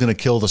girl's going to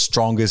kill the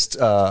strongest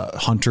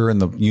hunter in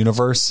the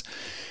universe.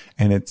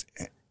 And it's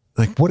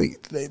like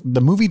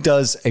the movie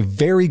does a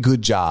very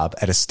good job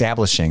at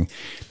establishing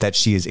that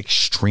she is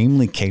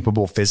extremely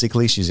capable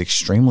physically. She's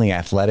extremely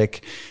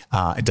athletic.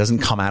 It doesn't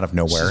come out of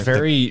nowhere. She's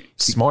very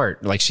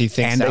smart. Like she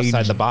thinks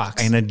outside the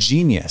box. And a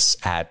genius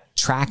at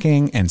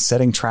tracking and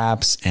setting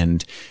traps,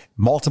 and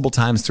multiple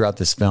times throughout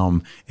this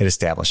film, it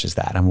establishes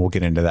that. And we'll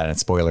get into that in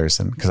spoilers.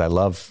 And because I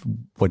love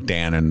what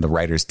Dan and the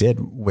writers did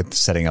with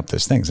setting up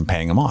those things and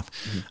paying them off.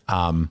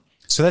 Mm-hmm.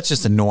 So that's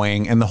just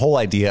annoying. And the whole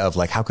idea of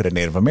like, how could a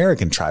Native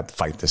American tribe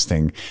fight this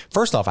thing?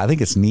 First off, I think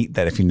it's neat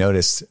that if you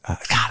notice,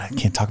 God, I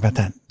can't talk about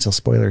that until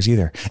spoilers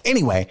either.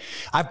 Anyway,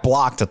 I've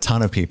blocked a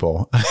ton of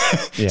people.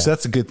 Yeah. So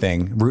that's a good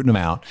thing, rooting them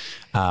out.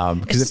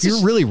 Because if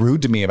you're really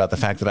rude to me about the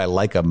fact that I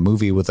like a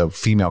movie with a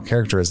female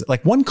character, is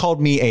like one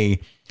called me a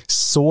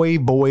soy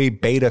boy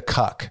beta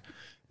cuck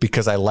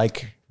because I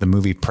like the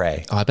movie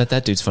Prey. Oh, I bet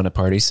that dude's fun at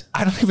parties.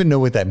 I don't even know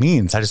what that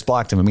means. I just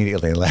blocked him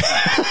immediately.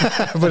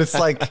 But it's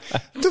like,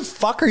 what the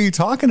fuck are you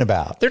talking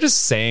about? They're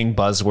just saying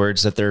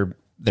buzzwords that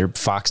their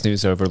Fox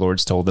News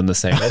overlords told them to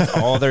say. That's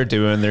all they're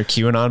doing. They're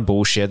QAnon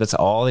bullshit. That's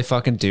all they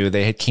fucking do.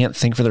 They can't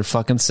think for their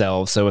fucking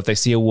selves. So if they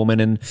see a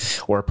woman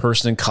or a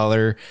person in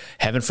color,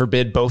 heaven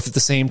forbid, both at the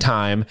same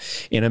time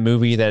in a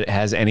movie that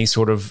has any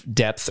sort of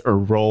depth or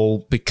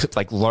role,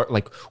 like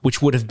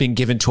which would have been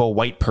given to a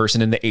white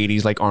person in the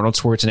 80s, like Arnold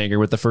Schwarzenegger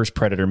with the first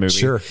Predator movie.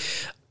 Sure.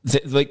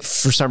 Like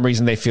for some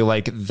reason they feel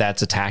like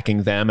that's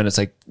attacking them, and it's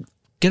like,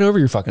 get over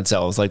your fucking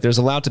selves. Like there's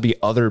allowed to be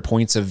other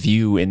points of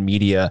view in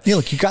media. Yeah,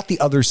 look, you got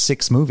the other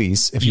 6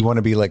 movies if you want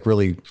to be like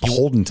really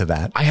beholden to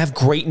that. I have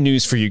great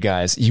news for you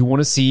guys. You want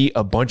to see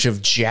a bunch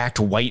of jacked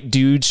white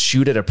dudes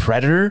shoot at a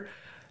predator?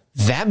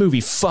 That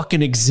movie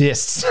fucking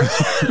exists.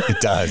 It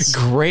does.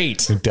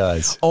 Great. It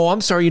does. Oh, I'm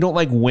sorry you don't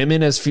like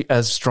women as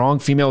strong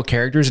female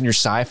characters in your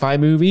sci-fi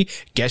movie?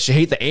 Guess you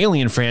hate the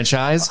Alien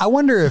franchise. I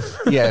wonder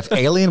if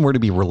Alien were to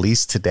be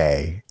released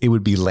today, it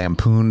would be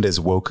lampooned as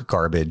woke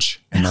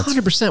garbage. And that's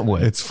 100%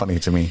 would. It's funny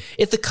to me.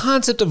 If the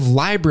concept of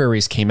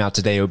libraries came out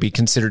today, it would be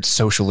considered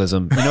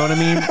socialism. You know what I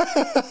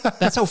mean?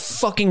 That's how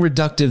fucking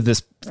reductive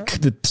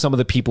some of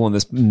the people in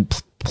this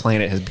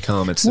planet has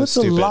become. It's so What's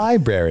stupid. a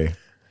library?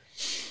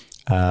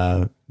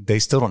 They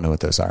still don't know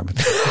what those are.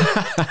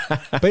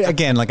 But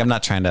again, like I'm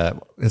not trying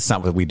to, it's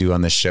not what we do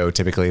on this show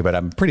typically, but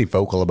I'm pretty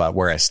vocal about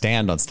where I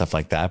stand on stuff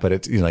like that. But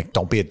it's like,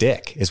 don't be a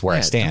dick is where I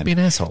stand. Don't be an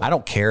asshole. I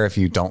don't care if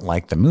you don't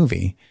like the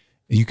movie.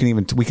 We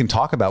can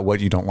talk about what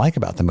you don't like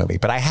about the movie,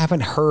 but I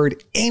haven't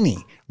heard any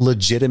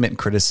legitimate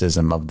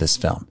criticism of this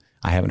film.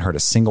 I haven't heard a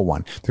single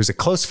one. There's a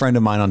close friend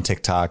of mine on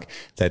TikTok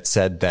that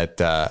said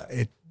that,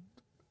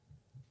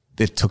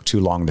 it took too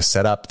long to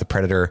set up the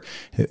Predator.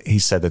 He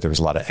said that there was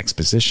a lot of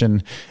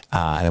exposition,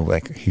 and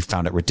like he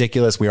found it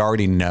ridiculous. We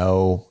already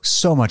know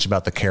so much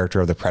about the character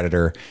of the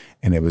Predator,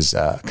 and it was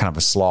kind of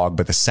a slog.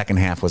 But the second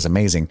half was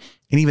amazing,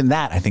 and even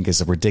that I think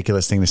is a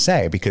ridiculous thing to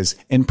say because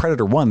in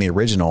Predator 1, the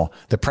original,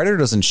 the Predator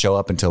doesn't show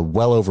up until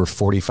well over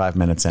 45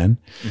 minutes in.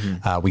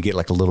 Mm-hmm. We get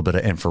like a little bit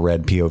of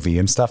infrared POV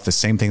and stuff. The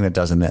same thing that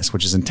does in this,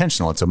 which is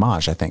intentional. It's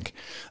homage, I think.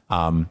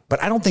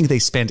 But I don't think they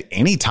spend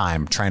any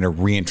time trying to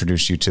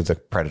reintroduce you to the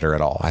Predator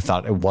at all. I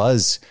thought it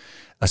was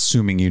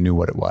assuming you knew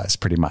what it was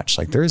pretty much.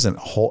 Like there isn't a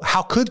whole,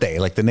 how could they?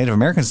 Like the Native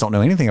Americans don't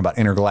know anything about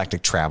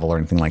intergalactic travel or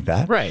anything like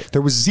that. Right.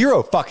 There was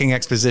zero fucking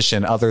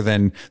exposition other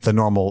than the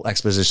normal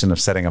exposition of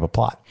setting up a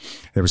plot.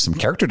 There was some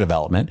character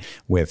development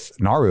with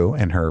Naru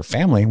and her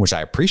family, which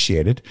I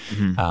appreciated.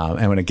 Mm-hmm.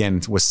 And when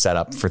again was set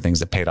up for things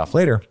that paid off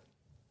later,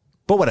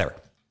 but whatever.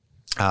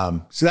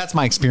 So that's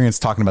my experience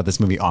talking about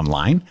this movie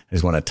online. I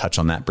just want to touch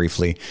on that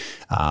briefly.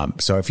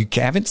 So if you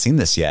haven't seen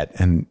this yet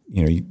and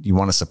you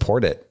want to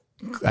support it,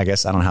 I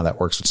guess I don't know how that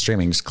works with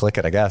streaming. Just click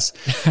it, I guess.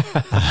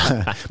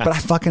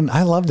 But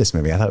I love this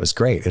movie. I thought it was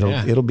great.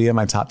 It'll be in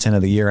my top 10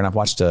 of the year. And I've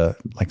watched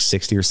like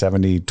 60 or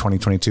 70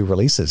 2022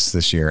 releases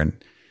this year. And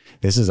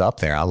this is up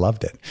there. I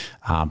loved it.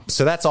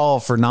 So that's all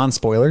for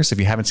non-spoilers. If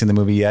you haven't seen the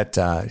movie yet,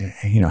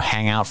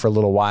 hang out for a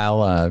little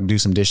while, do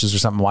some dishes or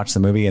something, watch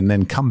the movie and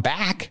then come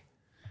back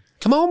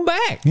Come on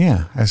back.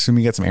 Yeah, I assume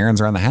you get some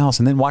errands around the house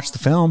and then watch the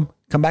film.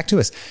 Come back to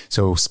us.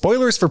 So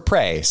spoilers for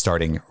Prey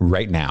starting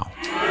right now.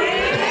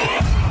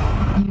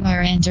 You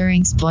are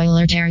entering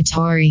spoiler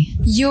territory.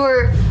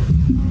 You're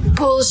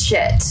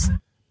bullshit.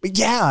 But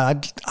yeah,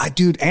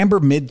 dude, Amber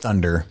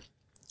Midthunder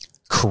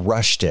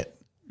crushed it.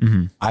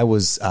 I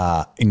was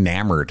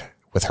enamored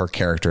with her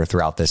character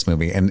throughout this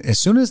movie. And as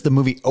soon as the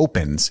movie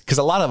opens, because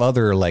a lot of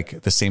other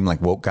like the same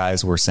like woke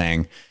guys were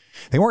saying,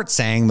 they weren't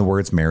saying the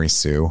words Mary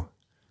Sue.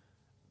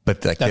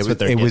 But like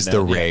it was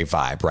the Rey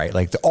vibe, right?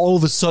 Like all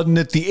of a sudden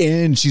at the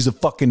end, she's a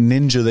fucking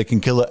ninja that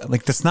can kill it.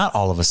 Like that's not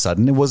all of a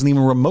sudden. It wasn't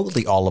even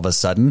remotely all of a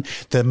sudden.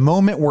 The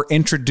moment we're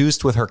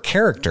introduced with her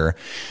character,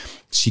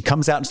 she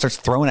comes out and starts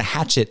throwing a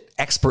hatchet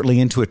expertly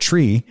into a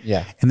tree.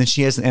 Yeah. And then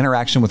she has an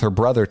interaction with her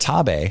brother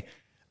Tabe,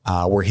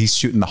 where he's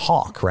shooting the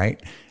hawk,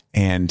 right?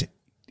 And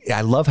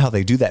I love how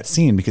they do that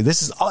scene because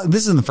this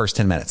is in the first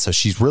 10 minutes. So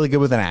she's really good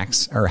with an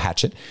axe or a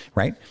hatchet,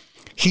 right?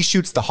 He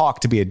shoots the hawk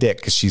to be a dick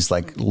because she's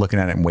like looking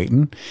at it and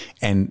waiting.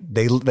 And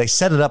they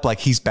set it up like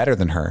he's better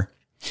than her.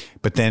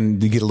 But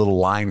then you get a little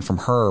line from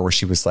her where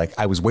she was like,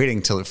 I was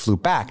waiting till it flew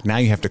back. Now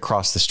you have to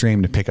cross the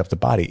stream to pick up the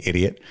body,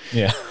 idiot.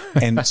 Yeah.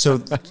 And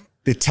so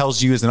it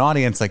tells you as an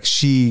audience, like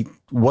she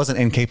wasn't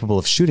incapable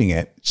of shooting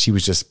it. She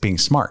was just being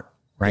smart,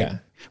 right? Yeah.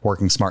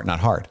 Working smart, not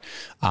hard.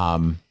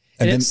 And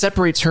it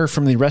separates her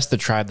from the rest of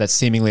the tribe that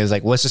seemingly is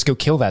like, well, let's just go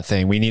kill that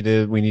thing. We need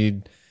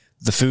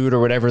the food or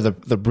whatever,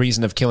 the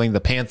reason of killing the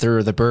panther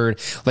or the bird.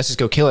 Let's just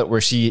go kill it,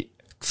 where she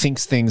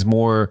thinks things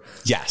more.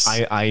 Yes.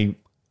 She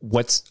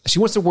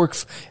wants to work.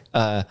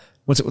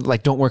 What's it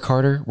like? Don't work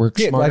harder, work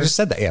smarter. Well, I just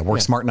said that. Yeah.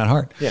 Work smart, not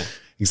hard. Yeah.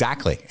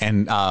 Exactly.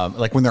 And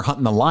like when they're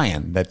hunting the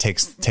lion that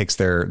takes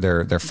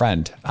their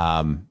friend,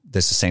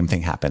 this the same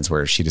thing happens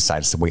where she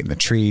decides to wait in the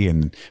tree,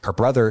 and her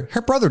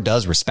brother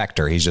does respect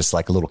her. He's just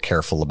like a little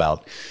careful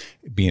about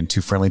being too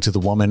friendly to the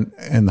woman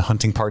in the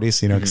hunting parties,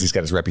 because he's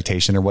got his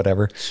reputation or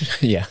whatever.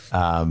 Yeah.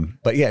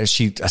 But yeah,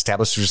 she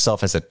establishes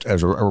herself as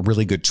a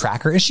really good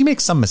tracker, and she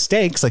makes some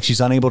mistakes. Like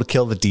she's unable to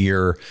kill the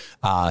deer.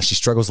 She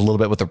struggles a little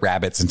bit with the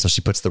rabbits until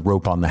she puts the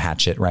rope on the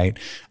hatchet. Right.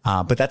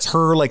 But that's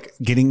her like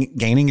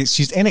gaining.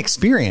 She's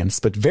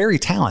inexperienced, but very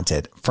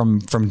talented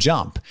from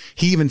jump.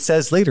 He even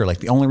says later, like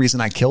the only reason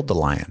I killed the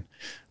lion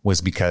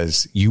was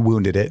because you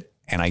wounded it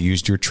and I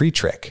used your tree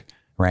trick.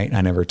 Right.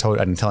 I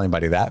didn't tell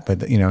anybody that,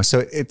 but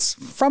so it's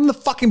from the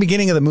fucking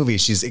beginning of the movie.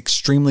 She's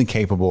extremely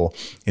capable.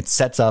 It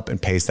sets up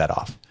and pays that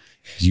off.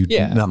 You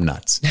numb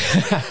nuts.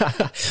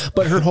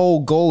 But her whole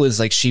goal is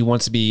like, she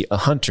wants to be a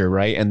hunter.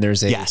 Right. And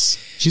there's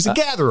she's a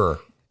gatherer.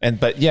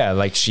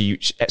 Like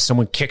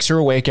someone kicks her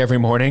awake every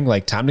morning,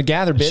 like time to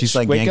gather, bitch. She's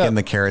like yanking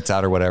the carrots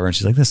out or whatever. And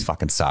she's like, this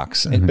fucking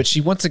sucks. But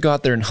she wants to go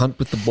out there and hunt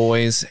with the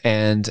boys.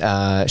 And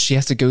she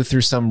has to go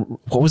through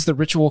what was the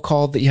ritual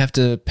called that you have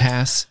to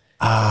pass?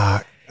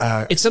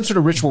 It's some sort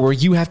of ritual where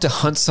you have to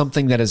hunt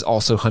something that is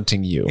also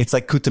hunting you. It's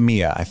like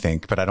Kutamia, I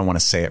think, but I don't want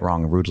to say it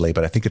wrong rudely,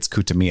 but I think it's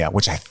Kutamia,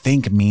 which I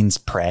think means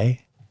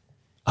prey.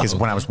 Because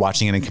when I was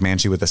watching it in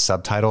Comanche with the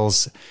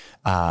subtitles,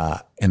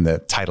 and the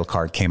title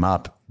card came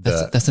up.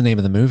 That's the name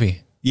of the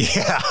movie.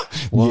 Yeah.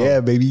 Whoa. Yeah,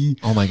 baby.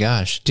 Oh my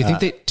gosh. Do you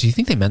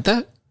think they meant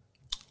that?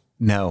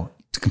 No,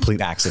 it's a complete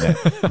accident.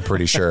 I'm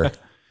pretty sure.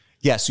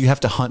 Yeah, so you have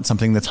to hunt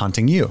something that's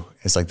hunting you.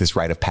 It's like this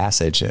rite of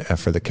passage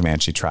for the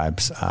Comanche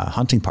tribe's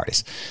hunting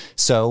parties.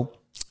 So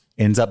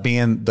ends up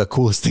being the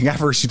coolest thing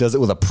ever. She does it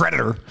with a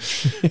predator.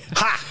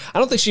 Ha! I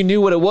don't think she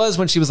knew what it was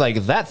when she was like,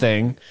 that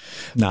thing.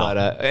 No.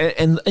 But,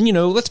 and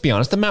let's be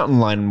honest, the mountain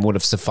lion would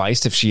have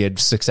sufficed if she had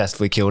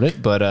successfully killed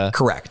it. But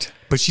correct.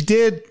 But she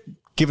did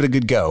give it a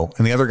good go.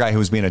 And the other guy who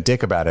was being a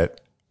dick about it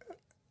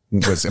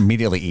was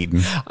immediately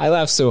eaten. I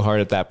laughed so hard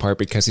at that part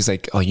because he's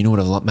like, oh, you know what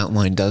a mountain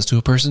lion does to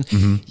a person?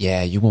 Mm-hmm.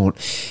 Yeah, you won't.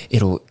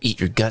 It'll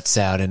eat your guts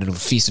out and it'll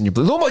feast on your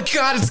blood. Oh my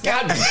God, it's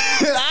got me.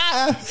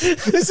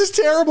 This is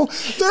terrible.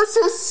 This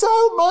is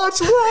so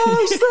much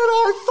worse than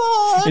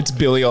I thought. It's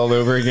Billy all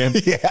over again.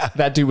 Yeah.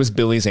 That dude was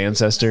Billy's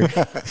ancestor.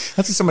 That's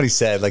what somebody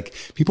said. Like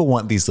people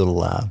want these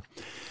little,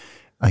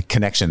 like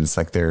connections,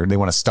 like they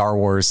want a Star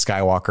Wars,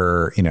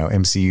 Skywalker,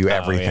 MCU,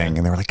 everything.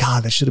 And they were like,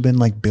 God, that should have been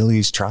like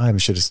Billy's tribe.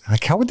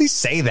 Like, how would they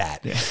say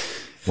that? Yeah.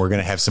 We're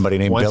going to have somebody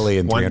named Billy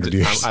in 300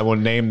 years. I will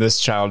name this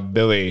child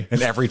Billy.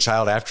 And every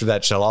child after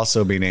that shall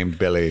also be named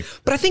Billy.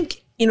 But I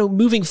think,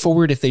 moving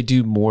forward, if they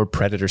do more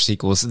Predator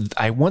sequels,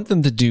 I want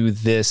them to do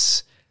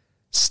this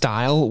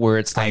style where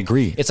it's like, I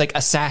agree. It's like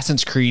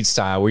Assassin's Creed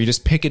style where you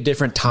just pick a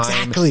different time.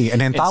 Exactly.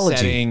 An anthology.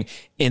 Setting,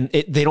 and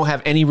they don't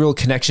have any real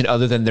connection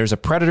other than there's a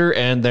predator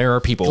and there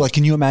are people. Like,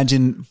 can you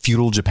imagine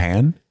feudal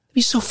Japan? It'd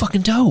be so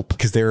fucking dope.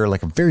 Because they're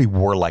like a very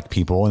warlike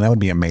people, and that would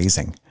be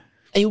amazing.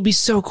 It would be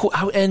so cool.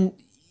 And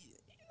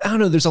I don't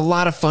know, there's a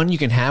lot of fun you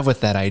can have with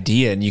that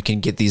idea, and you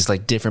can get these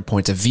like different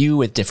points of view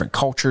with different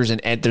cultures,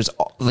 and there's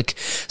like,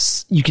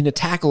 you can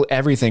tackle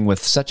everything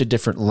with such a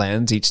different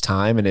lens each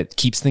time, and it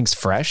keeps things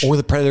fresh. Or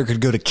the predator could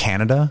go to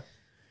Canada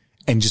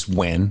and just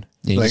win.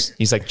 Yeah,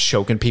 he's like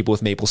choking people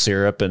with maple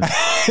syrup and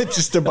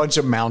just a bunch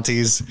of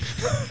Mounties.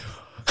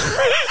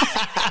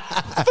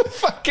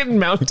 Fucking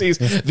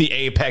Mounties, the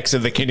apex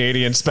of the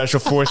Canadian Special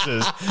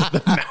Forces,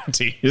 the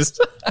Mounties.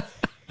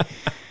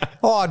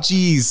 Oh,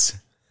 geez.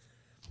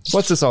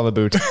 What's this all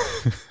about?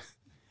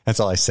 That's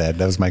all I said.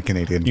 That was my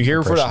Canadian. You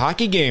here for the impression.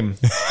 hockey game?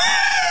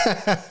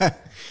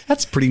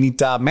 That's pretty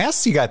neat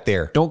masks you got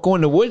there. Don't go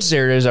in the woods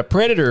there. There's a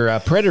predator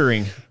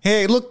predating.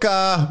 Hey, look.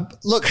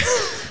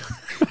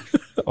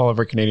 All of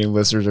our Canadian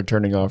listeners are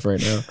turning off right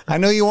now. I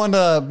know you want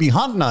to be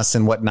hunting us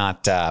and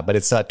whatnot, but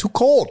it's too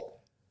cold.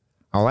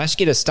 I'll ask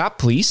you to stop,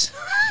 please.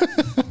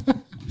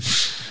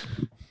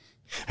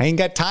 I ain't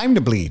got time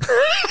to bleed.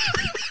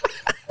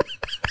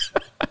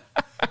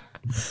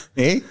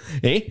 Hey,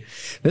 Hey,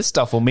 this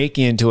stuff will make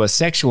you into a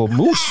sexual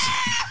moose.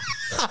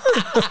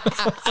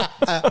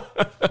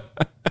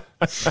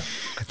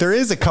 there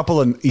is a couple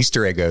of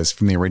Easter eggs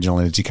from the original.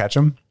 Did you catch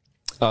them?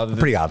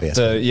 Pretty obvious.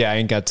 I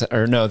ain't got to,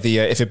 or no, the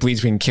if it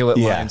bleeds, we can kill it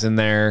Yeah. lines in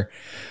there.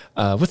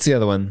 What's the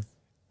other one?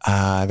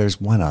 There's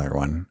one other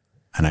one,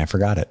 and I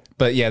forgot it.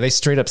 But yeah, they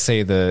straight up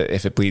say the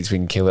if it bleeds, we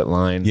can kill it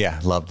line. Yeah,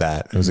 love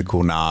that. It was a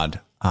cool nod.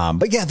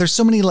 But yeah, there's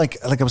so many, like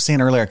I was saying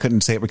earlier, I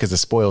couldn't say it because of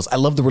spoils. I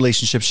love the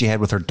relationship she had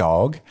with her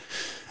dog.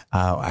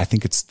 I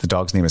think the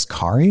dog's name is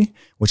Kari,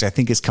 which I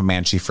think is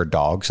Comanche for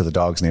dog. So the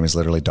dog's name is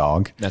literally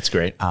dog. That's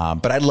great.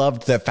 But I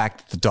loved the fact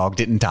that the dog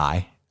didn't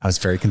die. I was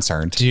very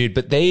concerned. Dude,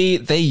 but they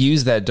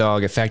use that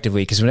dog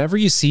effectively because whenever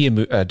you see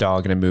a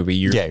dog in a movie,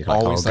 you're like,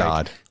 always oh, like,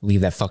 God.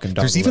 leave that fucking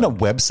dog There's even a alone.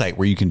 website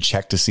where you can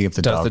check to see if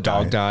the Does dog the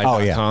dog died. die? Oh,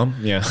 yeah.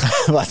 Yeah.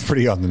 Well, that's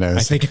pretty on the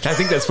nose. I think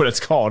that's what it's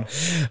called.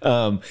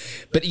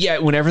 But yeah,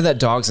 whenever that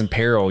dog's in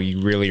peril,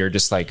 you really are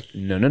just like,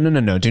 no.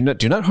 Do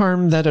not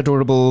harm that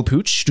adorable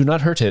pooch. Do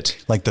not hurt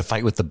it. Like the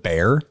fight with the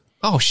bear.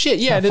 Oh shit!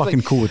 Yeah, How and it, fucking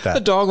like, cool with that.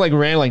 The dog like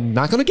ran like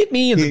not gonna get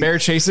me, and the He- bear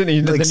chasing, and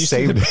like, then you see,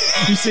 saved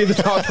you see the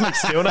dog like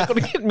still not gonna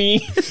get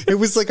me. It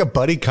was like a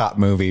buddy cop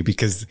movie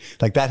because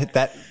like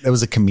that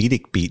was a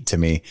comedic beat to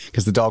me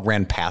because the dog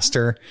ran past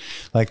her.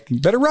 Like, you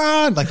better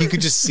run. Like you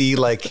could just see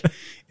like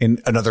in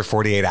another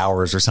 48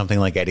 hours or something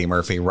like Eddie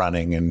Murphy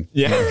running and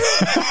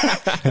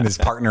and his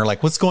partner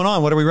like, what's going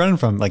on? What are we running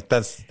from? Like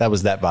that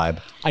was that vibe.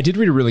 I did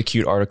read a really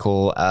cute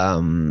article.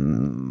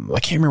 I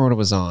can't remember what it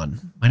was on.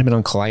 Might have been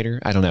on Collider.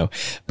 I don't know.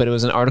 But it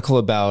was an article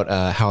about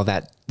how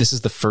this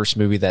is the first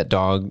movie that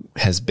dog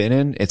has been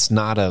in. It's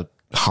not a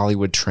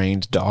Hollywood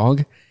trained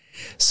dog.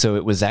 So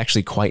it was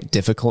actually quite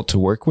difficult to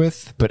work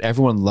with, but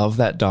everyone loved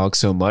that dog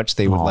so much.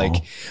 They would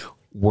like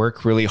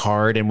work really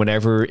hard. And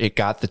whenever it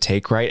got the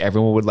take right,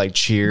 everyone would like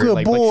cheer. Good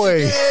like,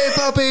 boy. hey,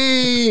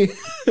 puppy.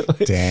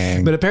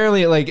 Dang. But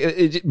apparently,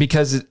 like,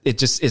 because it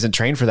just isn't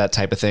trained for that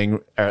type of thing,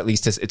 or at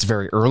least it's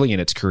very early in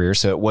its career,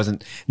 so it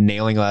wasn't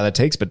nailing a lot of the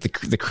takes. But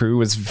the crew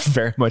was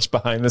very much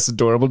behind this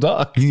adorable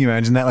dog. Can you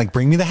imagine that? Like,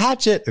 bring me the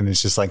hatchet. And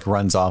it's just like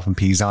runs off and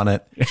pees on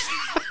it.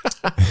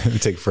 It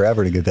would take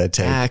forever to get that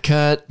take.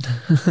 Cut.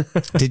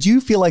 Did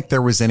you feel like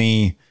there was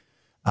any,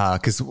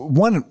 cause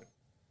one,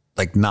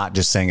 like not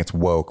just saying it's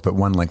woke, but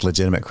one like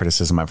legitimate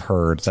criticism I've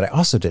heard that I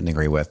also didn't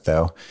agree with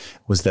though,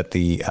 was that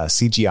the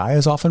CGI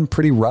is often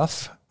pretty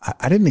rough.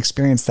 I didn't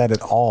experience that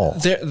at all.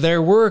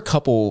 There were a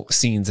couple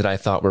scenes that I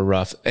thought were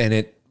rough, and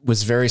it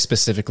was very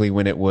specifically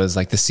when it was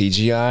like the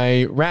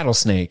CGI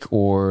rattlesnake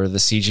or the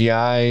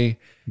CGI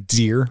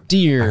Deer.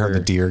 deer. I heard the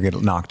deer get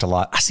knocked a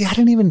lot. See, I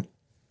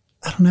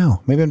don't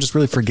know. Maybe I'm just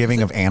really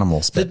forgiving of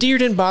animals. The But deer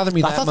didn't bother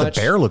me I that thought much.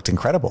 the bear looked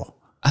incredible.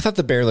 I thought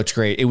the bear looked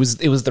great. It was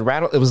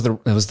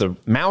the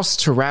mouse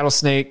to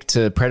rattlesnake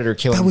to predator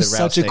killing. That was the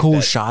such a rattlesnake cool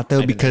that shot I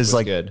though, didn't think because was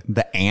like good.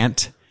 the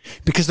ant,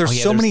 because there's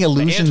yeah, so many the ant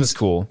allusions. was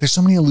cool. There's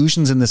so many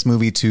allusions in this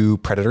movie to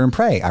Predator and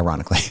Prey,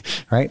 ironically,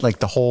 right? Like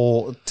the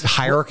whole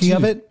hierarchy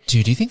of it.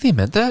 Dude, do you think they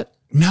meant that?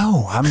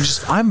 No,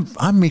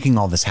 I'm making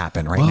all this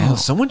happen right now.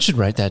 Someone should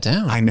write that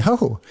down. I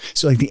know.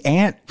 So like the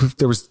ant,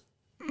 there was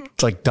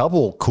like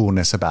double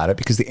coolness about it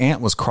because the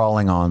ant was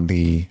crawling on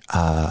the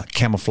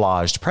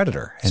camouflaged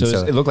predator. And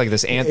so it looked like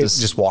this ant it's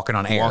is just walking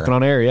on air. Walking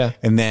on air, yeah.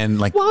 And then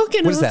like,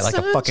 Walking what is on that? Like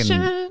a fucking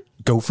sunshine.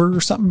 gopher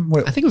or something?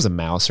 What, I think it was a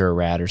mouse or a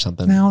rat or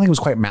something. no, I don't think it was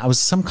quite, it was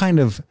some kind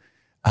of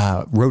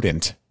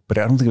rodent, but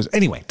I don't think it was,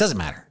 anyway, doesn't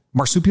matter.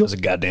 Marsupial? It was a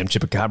goddamn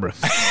chupacabra.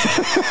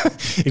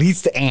 It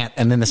eats the ant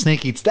and then the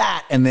snake eats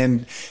that. And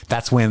then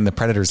that's when the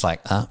predator's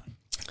like, Well,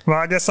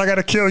 I guess I got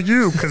to kill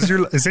you because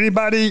is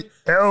anybody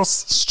else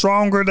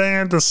stronger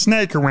than the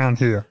snake around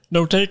here?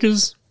 No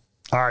takers.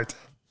 All right.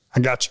 I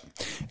got you.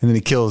 and then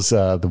he kills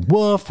the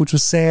wolf, which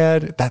was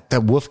sad.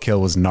 That wolf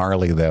kill was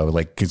gnarly though.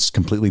 Like it's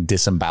completely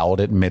disemboweled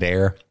it in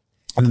midair.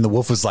 And then the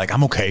wolf was like,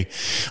 I'm okay.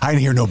 I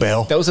didn't hear no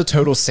bell. That was a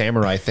total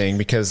samurai thing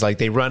because like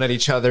they run at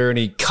each other and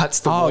he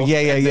cuts the wolf. yeah,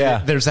 and then yeah.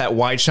 there's that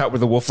wide shot where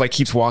the wolf like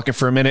keeps walking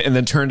for a minute and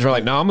then turns around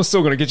like, no, I'm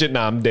still going to get you. No,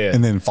 I'm dead.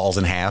 And then falls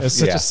in half. It's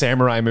such a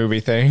samurai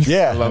movie thing.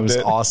 Yeah, I loved it was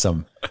it.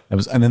 awesome.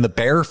 And then the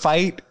bear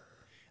fight.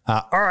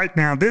 All right.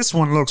 Now, this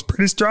one looks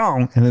pretty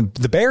strong. And then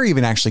the bear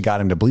even actually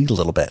got him to bleed a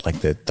little bit.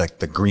 Like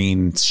the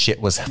green shit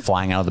was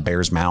flying out of the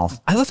bear's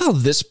mouth. I love how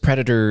this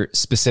predator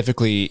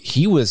specifically,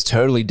 he was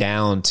totally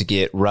down to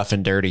get rough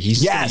and dirty.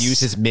 He's going Yes. to use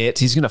his mitts.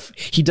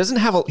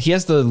 He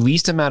has the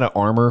least amount of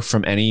armor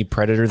from any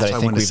predator that I I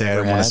think wanted to we've say I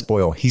ever don't want had. to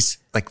spoil. He's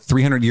like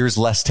 300 years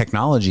less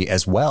technology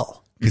as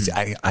well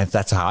Because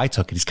that's how I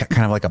took it. He's got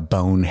kind of like a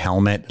bone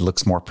helmet. It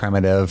looks more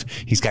primitive.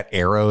 He's got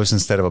arrows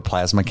instead of a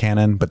plasma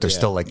cannon, but they're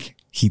still like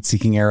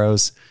heat-seeking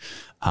arrows.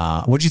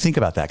 What do you think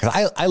about that?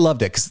 Because I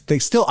loved it because they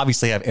still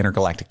obviously have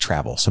intergalactic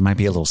travel, so it might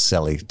be a little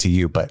silly to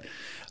you, but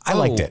I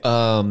liked it.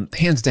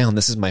 Hands down,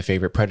 this is my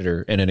favorite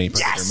Predator in any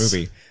Predator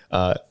movie.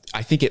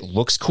 I think it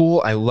looks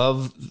cool. I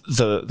love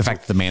the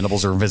fact that the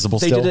mandibles are invisible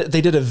still. They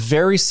did a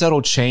very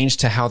subtle change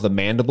to how the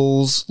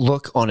mandibles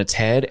look on its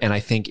head, and I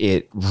think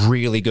it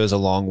really goes a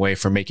long way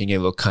for making it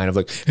look kind of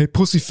like, hey,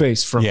 pussy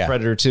face from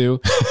Predator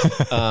 2.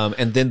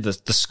 And then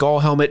the skull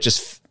helmet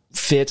just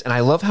fit, and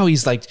I love how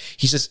it's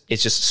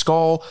just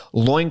skull,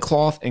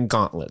 loincloth, and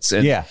gauntlets.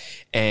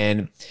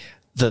 And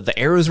the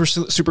arrows were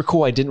super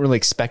cool. I didn't really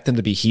expect them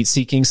to be heat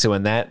seeking. So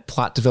when that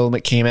plot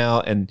development came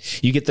out, and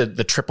you get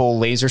the triple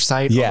laser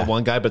sight on the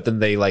one guy, but then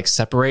they like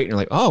separate and you're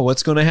like, oh,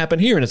 what's going to happen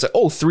here? And it's like,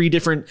 oh, three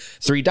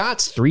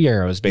dots, 3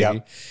 arrows,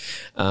 baby.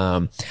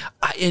 Yep.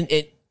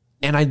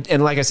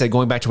 And like I said,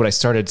 going back to what I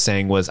started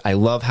saying was, I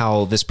love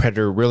how this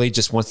Predator really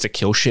just wants to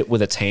kill shit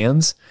with its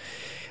hands.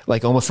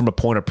 Like almost from a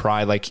point of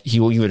pride, like he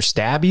will either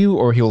stab you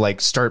or he'll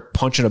like start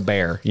punching a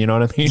bear. You know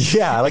what I mean?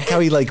 Yeah. I like how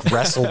he like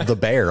wrestled the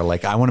bear.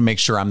 Like, I want to make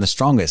sure I'm the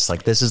strongest.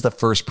 Like, this is the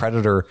first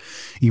Predator,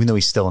 even though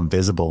he's still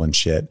invisible and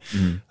shit,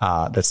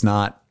 that's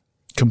not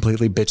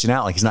completely bitching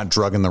out. Like, he's not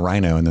drugging the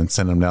rhino and then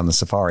sending him down the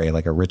safari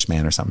like a rich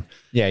man or something.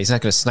 Yeah. He's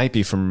not going to snipe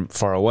you from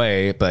far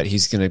away, but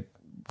he's going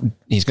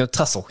to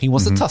tussle. He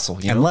wants to tussle.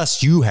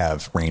 Unless you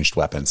have ranged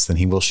weapons, then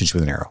he will shoot you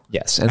with an arrow.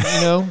 Yes. And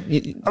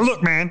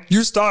look, man,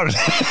 you started.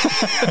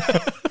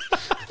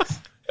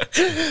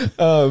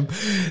 By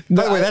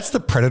the way, that's the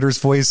Predator's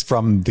voice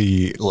from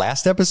the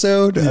last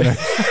episode. I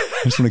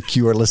just want to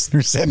cue our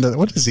listeners in.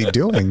 What is he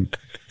doing?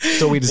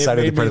 So we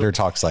decided the Predator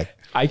talks like.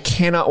 I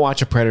cannot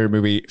watch a Predator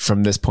movie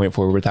from this point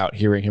forward without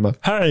hearing him.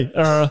 Hey,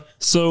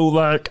 so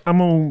like, I'm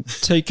going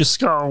to take your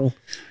skull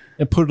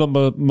and put it on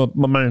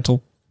my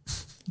mantle.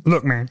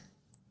 Look, man,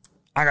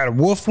 I got a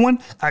wolf one.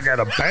 I got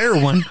a bear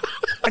one.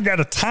 I got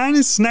a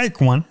tiny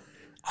snake one.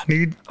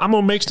 I'm going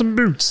to make some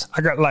boots.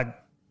 I got like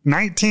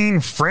 19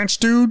 French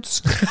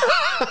dudes.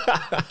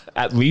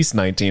 At least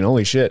 19.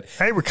 Holy shit.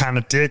 They were kind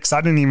of dicks.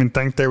 I didn't even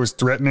think they was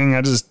threatening.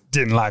 I just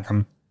didn't like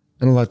them.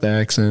 I don't like the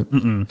accent.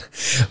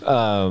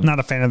 Not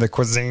a fan of the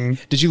cuisine.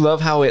 Did you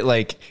love how it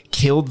like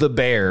killed the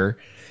bear,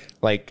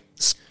 like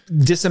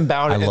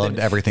disemboweled it? I loved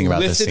everything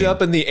about this scene. Lifted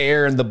up in the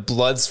air and the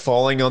blood's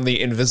falling on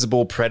the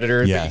invisible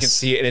Predator. Yes. But you can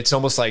see it, and it's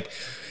almost like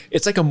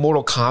it's like a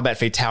Mortal Kombat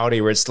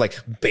fatality where it's like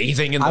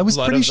bathing in the blood of the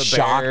bear. I was pretty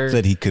shocked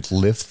that he could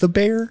lift the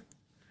bear.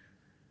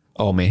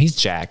 Oh man, he's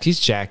jacked. He's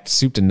jacked,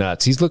 soup to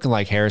nuts. He's looking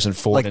like Harrison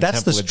Ford. Like,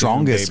 that's the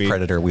strongest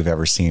Predator we've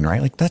ever seen,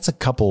 right? Like, that's a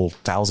couple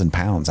 1,000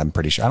 pounds. I'm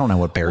pretty sure. I don't know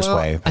what bears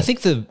weigh. I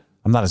think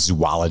I'm not a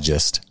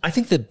zoologist. I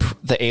think the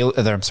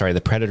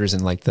Predators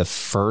in like the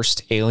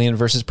first Alien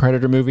versus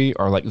Predator movie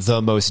are like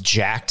the most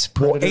jacked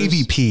Predators. Well,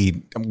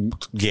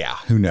 AVP, yeah,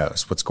 who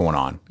knows what's going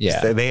on?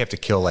 Yeah, they have to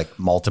kill like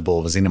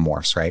multiple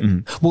xenomorphs, right?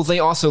 Mm-hmm. Well, they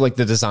also like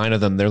the design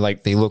of them.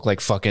 They look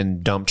like fucking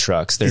dump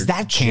trucks. Is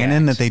that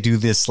canon that they do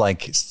this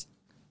like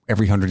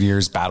every 100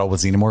 years battle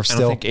with xenomorphs still?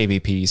 I don't think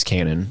AVP is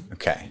canon.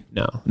 Okay.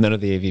 No, none of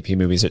the AVP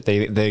movies,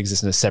 they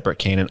exist in a separate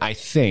canon. I'm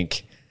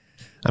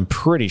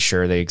pretty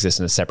sure they exist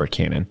in a separate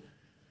canon,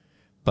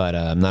 but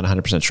I'm not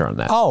 100% sure on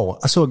that. Oh,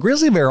 so a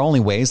grizzly bear only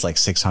weighs like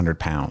 600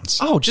 pounds.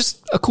 Oh,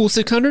 just a cool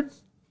 600?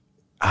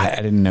 I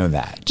didn't know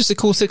that. Just a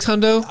cool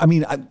 600? I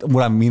mean,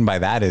 what I mean by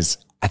that is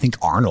I think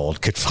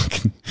Arnold could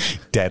fucking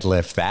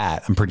deadlift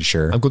that. I'm pretty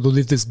sure. I'm going to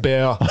lift this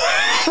bear.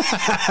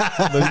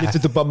 I'm going to lift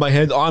it above my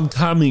head. I'm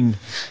coming.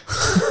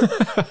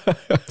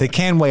 They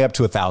can weigh up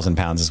to 1,000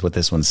 pounds is what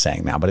this one's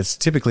saying now, but it's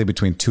typically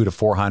between 200 to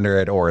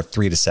 400 or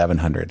 300 to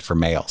 700 for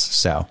males.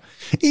 So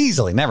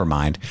easily, never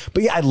mind.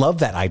 But yeah, I love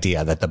that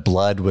idea that the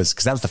blood was,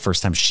 because that was the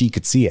first time she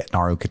could see it.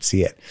 Naru could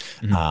see it.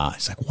 Mm-hmm.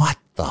 She's like, what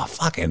the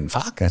fucking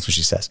fuck? That's what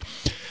she says.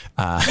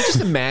 I just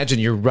imagine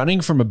you're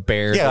running from a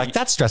bear. Yeah, like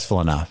that's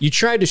stressful enough. You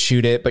tried to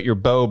shoot it, but your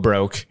bow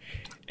broke,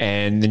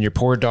 and then your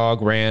poor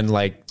dog ran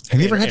like. Have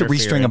you ever had to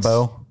restring a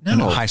bow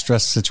in a high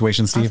stress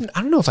situation, Steve?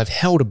 I don't know if I've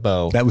held a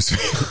bow. That was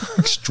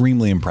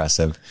extremely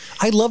impressive.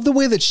 I love the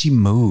way that she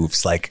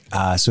moves. Like,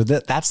 so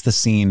that's the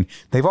scene.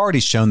 They've already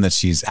shown that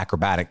she's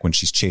acrobatic when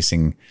she's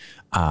chasing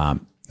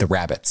the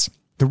rabbits.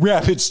 The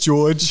rabbits,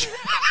 George.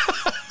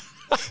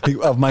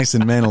 Of Mice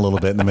and Men a little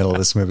bit in the middle of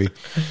this movie.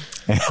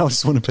 And I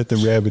just want to pet the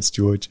rabbits,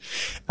 George.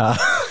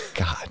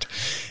 God.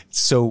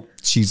 So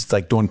she's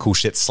like doing cool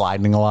shit,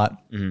 sliding a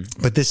lot.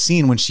 Mm-hmm. But this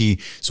scene when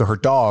so her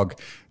dog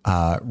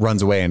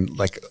runs away and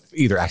like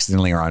either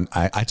accidentally or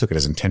I took it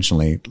as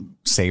intentionally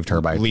saved her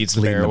by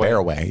leading the bear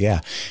away.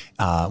 Yeah.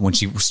 When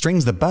she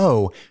strings the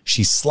bow,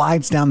 she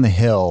slides down the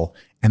hill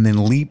and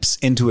then leaps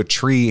into a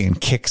tree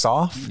and kicks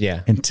off.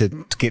 Yeah. And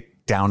to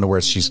get down to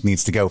where she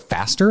needs to go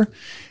faster.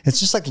 It's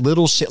just like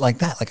little shit like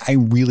that. Like I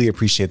really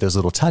appreciate those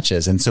little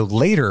touches. And so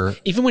later,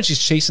 even when she's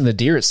chasing the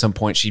deer at some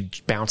point, she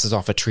bounces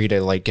off a tree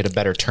to like get a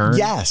better turn.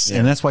 yes.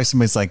 And that's why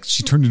somebody's like,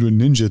 she turned into a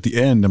ninja at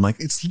the end. I'm like,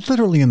 it's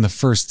literally in the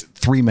first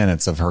 3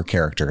 minutes of her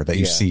character that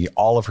you see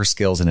all of her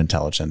skills and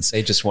intelligence.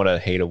 They just want to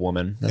hate a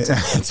woman.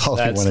 That's all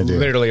they want to do.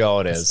 Literally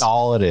all it is. That's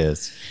all it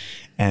is.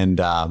 And,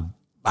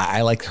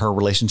 I like her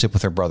relationship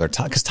with her brother,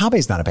 because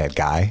Tabe's not a bad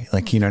guy.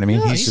 Like, you know what I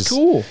mean? he's just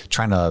cool.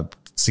 Trying to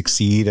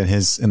succeed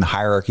in the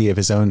hierarchy of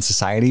his own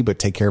society, but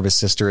take care of his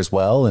sister as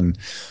well. And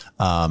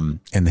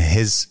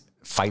his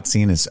fight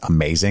scene is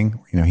amazing.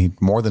 You know, he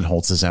more than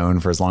holds his own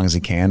for as long as he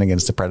can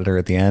against the Predator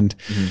at the end.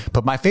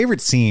 But my favorite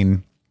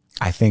scene,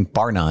 I think,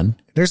 bar none,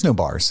 there's no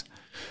bars,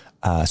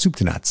 soup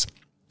to nuts,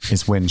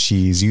 is when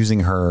she's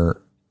using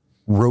her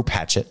rope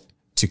hatchet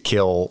to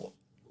kill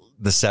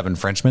the 7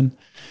 Frenchmen,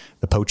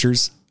 the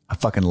poachers. I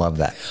fucking love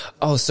that.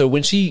 Oh, so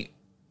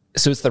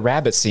it's the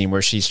rabbit scene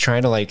where she's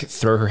trying to like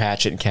throw her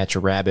hatchet and catch a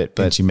rabbit,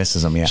 but And she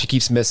misses them. Yeah. she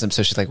keeps missing them.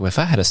 So she's like, well, if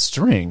I had a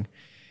string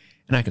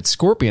and I could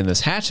scorpion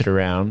this hatchet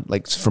around,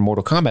 like from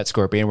Mortal Kombat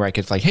Scorpion, where I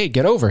could like, hey,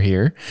 get over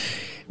here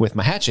with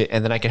my hatchet,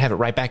 and then I could have it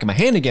right back in my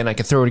hand again. I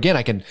could throw it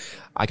again.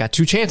 I got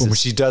 2 chances. When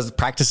she does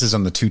practices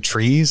on the 2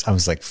 trees, I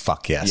was like,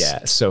 fuck yes.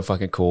 Yeah, so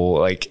fucking cool.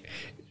 Like,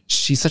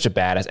 she's such a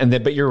badass. And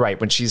then, but you're right,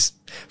 when she's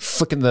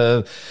flicking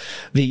the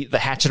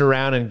hatchet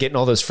around and getting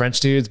all those French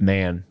dudes,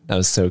 man, that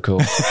was so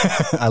cool.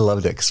 I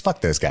loved it because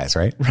fuck those guys,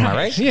 right? Am I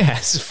right?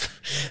 Yes.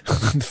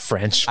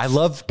 French. I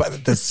love,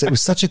 but it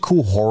was such a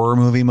cool horror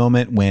movie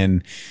moment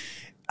when,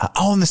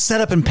 and the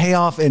setup and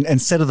payoff, and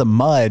instead of the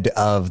mud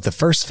of the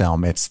first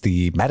film, it's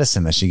the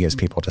medicine that she gives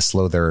people to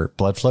slow their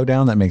blood flow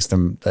down that makes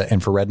the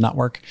infrared not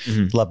work.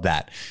 Love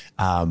that.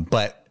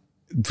 But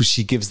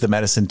she gives the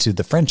medicine to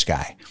the French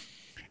guy.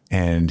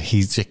 And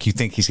he's like, you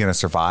think he's going to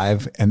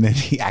survive. And then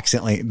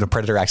the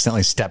Predator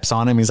accidentally steps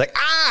on him. He's like,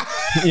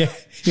 ah, Yeah.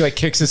 He like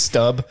kicks his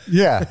stub.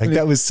 yeah. Like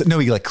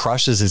he like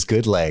crushes his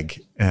good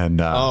leg. And,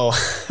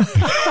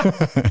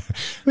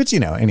 which,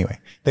 anyway,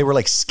 they were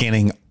like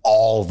skinning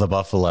all the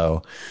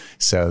buffalo.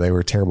 So they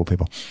were terrible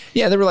people.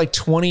 Yeah. There were like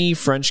 20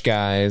 French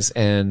guys,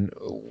 and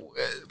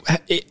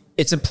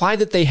it's implied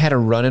that they had a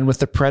run in with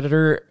the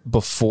Predator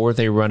before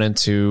they run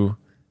into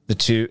the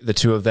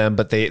two of them,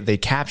 but they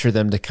capture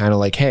them to kind of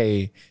like,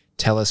 hey,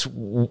 tell us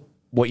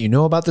what you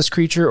know about this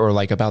creature, or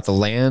like about the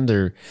land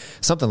or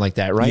something like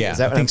that, right? Yeah, Is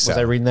that, I think so. Was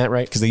I reading that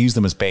right? Because they use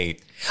them as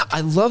bait.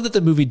 I love that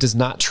the movie does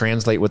not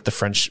translate what the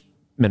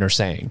Frenchmen are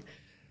saying.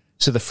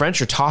 So the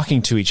French are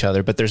talking to each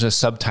other, but there's no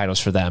subtitles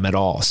for them at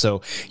all.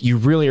 So you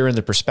really are in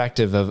the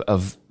perspective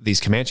of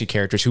these Comanche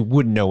characters who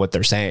wouldn't know what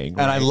they're saying.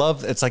 And I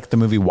love, it's like the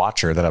movie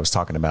Watcher that I was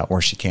talking about,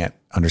 where she can't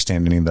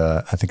understand any of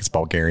I think it's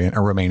Bulgarian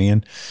or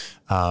Romanian.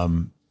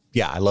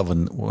 Yeah, I love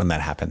when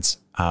that happens.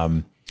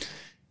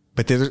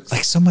 But there's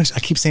like so much, I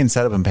keep saying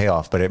setup and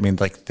payoff, but I mean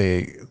like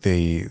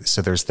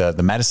so there's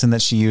the medicine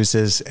that she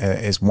uses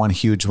is one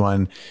huge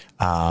one.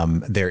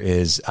 There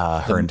is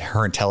her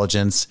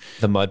intelligence.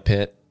 The mud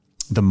pit.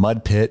 The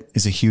mud pit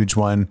is a huge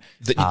one.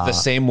 The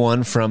same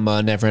one from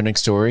Neverending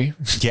Story.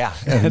 Yeah.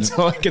 That's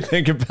all I can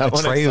think about.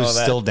 Atreyu is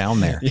still down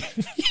there.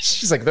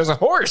 She's like, there's a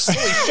horse.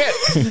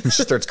 Holy shit.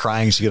 She starts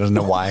crying. She doesn't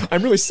know why.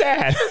 I'm really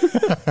sad.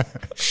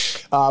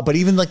 But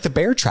even like the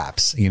bear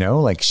traps,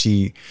 like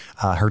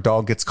her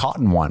dog gets caught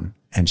in one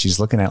and she's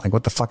looking at it like,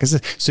 what the fuck is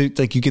this? So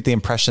like you get the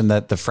impression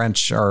that the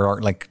French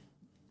are like,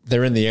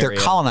 they're in the area. They're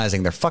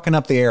colonizing. They're fucking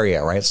up the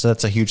area, right? So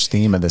that's a huge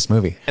theme of this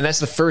movie. And that's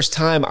the first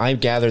time I've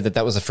gathered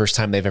that was the first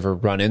time they've ever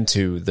run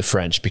into the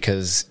French,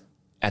 because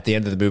at the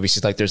end of the movie,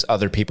 she's like, there's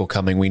other people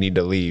coming. We need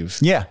to leave.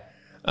 Yeah.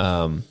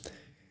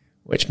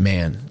 Which,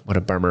 man, what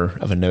a bummer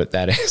of a note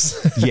that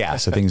is. Yeah.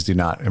 So things do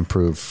not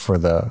improve for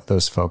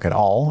those folk at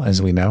all,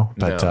 as we know.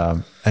 But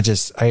No.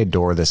 I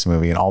adore this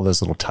movie and all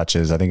those little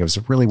touches. I think it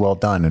was really well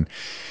done. And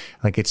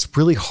like, it's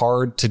really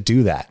hard to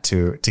do that,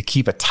 to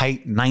keep a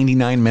tight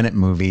 99-minute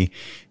movie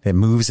that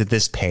moves at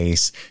this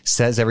pace,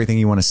 says everything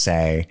you want to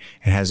say,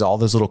 and has all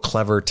those little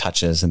clever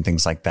touches and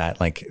things like that.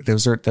 Like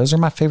those are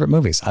my favorite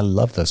movies. I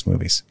love those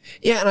movies.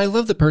 Yeah, and I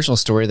love the personal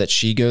story that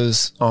she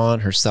goes on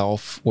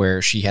herself, where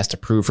she has to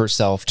prove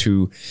herself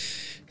to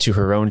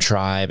her own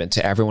tribe and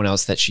to everyone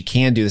else that she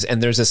can do this.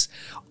 And there's this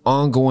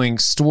ongoing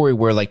story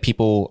where like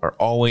people are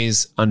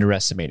always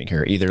underestimating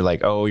her, either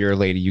like, oh, you're a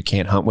lady, you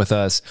can't hunt with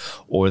us,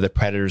 or the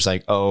Predator's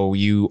like, oh,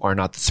 you are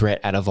not the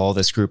threat out of all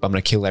this group. I'm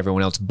going to kill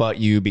everyone else but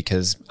you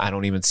because I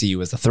don't even see you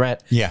as a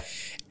threat. Yeah.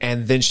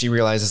 And then she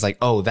realizes like,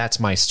 oh, that's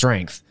my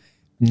strength.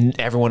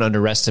 Everyone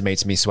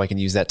underestimates me, so I can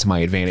use that to my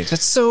advantage.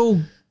 That's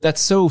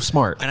so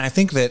smart. And I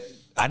think that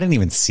I didn't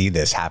even see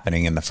this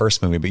happening in the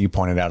first movie, but you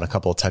pointed out a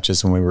couple of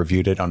touches when we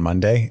reviewed it on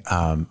Monday.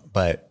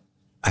 But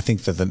I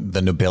think that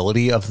the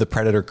nobility of the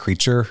Predator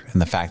creature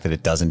and the fact that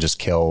it doesn't just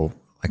kill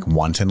like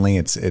wantonly,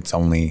 it's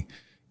only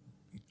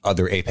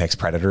other apex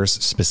predators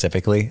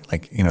specifically.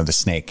 Like, the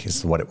snake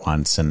is what it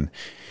wants. And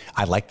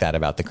I like that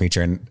about the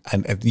creature.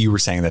 And you were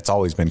saying that's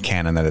always been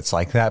canon that it's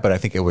like that, but I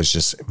think it was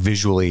just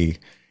visually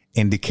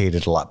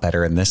indicated a lot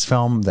better in this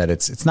film that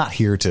it's not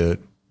here to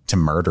to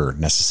murder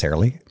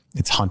necessarily.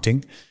 It's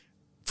hunting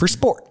for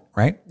sport,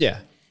 right? Yeah.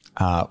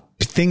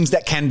 Things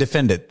that can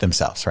defend it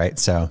themselves, right?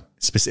 So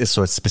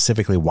it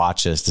specifically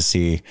watches to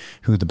see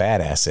who the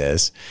badass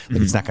is.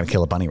 Like it's not going to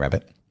kill a bunny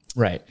rabbit.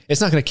 Right.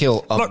 It's not going to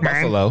kill a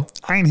buffalo. Man,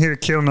 I ain't here to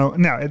kill no.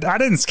 I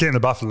didn't skin the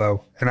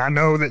buffalo. And I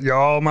know that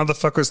y'all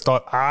motherfuckers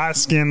thought I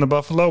skinned the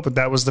buffalo, but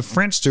that was the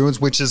French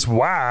dudes, which is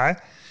why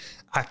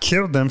I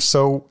killed them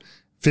so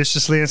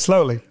viciously and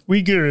slowly.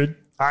 We good.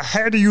 I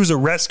had to use a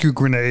rescue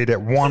grenade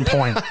at one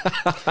point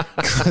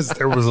because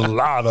there was a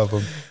lot of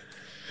them.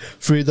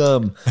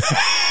 Freedom.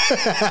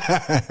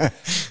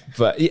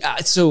 But yeah,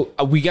 so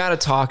we got to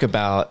talk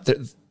about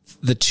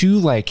the two,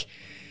 like,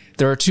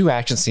 there are two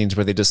action scenes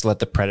where they just let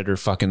the predator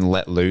fucking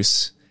let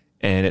loose.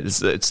 And it's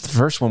the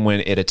first one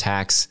when it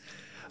attacks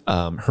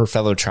her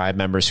fellow tribe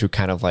members who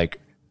kind of like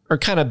are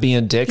kind of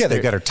being dicks. Yeah, they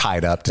got her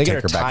tied up to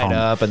take her back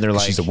home. And they're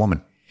like, she's a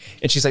woman.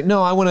 And she's like,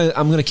 no, I'm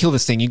going to kill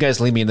this thing. You guys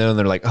leave me alone. And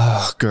they're like,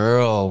 oh,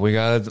 girl, we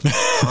got to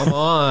come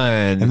on.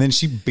 And then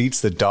she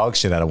beats the dog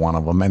shit out of one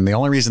of them. And the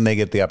only reason they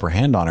get the upper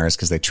hand on her is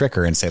because they trick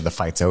her and say the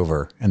fight's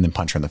over and then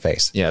punch her in the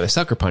face. Yeah, the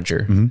sucker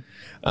puncher.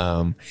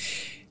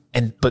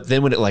 But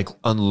then when it like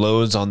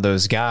unloads on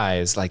those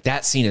guys, like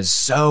that scene is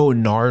so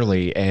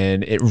gnarly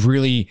and it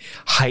really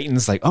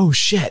heightens like, oh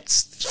shit,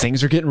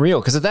 things are getting real.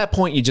 Cause at that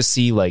point you just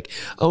see like,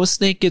 oh, a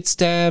snake gets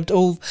stabbed.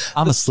 Oh,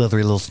 I'm a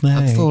slithery little snake.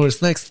 I'm a slithery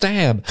snake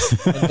stab.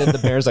 And then the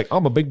bear's like,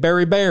 I'm a big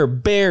berry bear,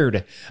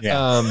 bared.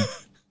 Yeah.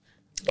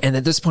 And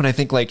at this point, I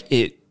think like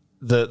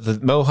the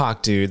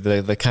Mohawk dude,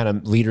 the kind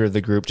of leader of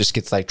the group just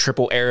gets like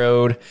triple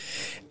arrowed.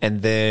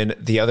 And then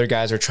the other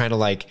guys are trying to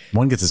like,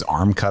 one gets his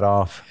arm cut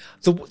off.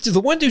 The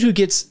one dude who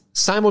gets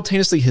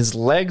simultaneously his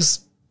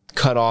legs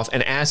cut off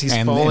and as he's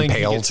falling,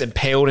 he gets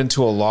impaled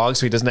into a log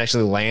so he doesn't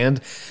actually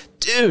land.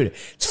 Dude,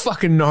 it's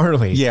fucking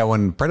gnarly. Yeah,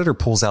 when Predator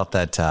pulls out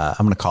that, I'm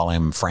going to call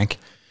him Frank,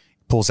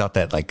 pulls out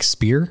that like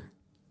spear.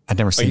 I've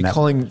never seen that. Are you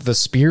calling the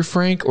spear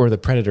Frank or the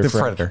Predator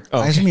Frank? Predator. Oh,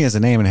 okay. I assume he has a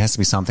name and it has to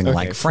be something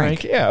like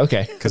Frank. Yeah,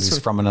 okay. Because he's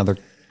from another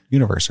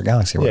universe or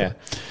galaxy. Or yeah.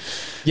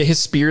 Yeah, his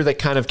spear that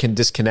kind of can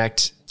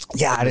disconnect.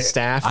 Yeah, the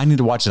staff. I need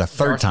to watch it a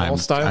third time.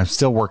 I'm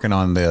still working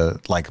on the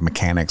like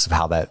mechanics of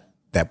how that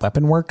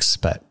weapon works,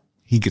 but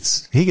he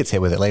gets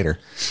hit with it later.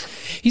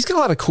 He's got a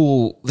lot of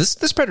cool.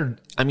 This Predator.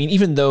 I mean,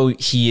 even though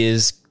he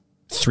is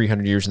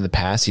 300 years in the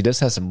past, he does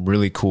have some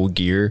really cool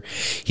gear.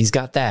 He's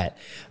got that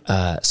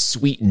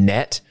sweet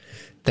net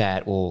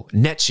that will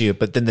net you,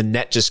 but then the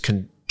net just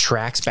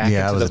contracts back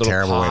into the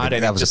little pod.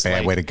 That was a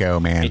bad way to go,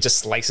 man. It just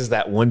slices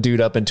that one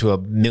dude up into a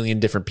million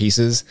different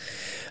pieces.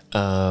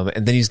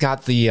 And then he's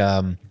got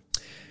the,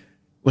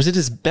 was it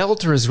his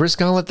belt or his wrist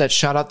gauntlet that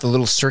shot out the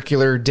little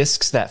circular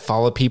discs that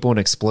followed people and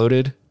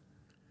exploded?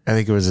 I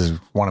think it was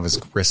one of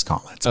his wrist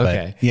gauntlets.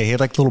 Okay. But yeah, he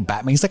had like little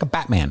Batman. He's like a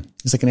Batman.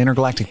 He's like an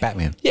intergalactic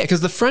Batman. Yeah, because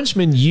the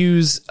Frenchmen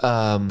use...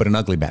 but an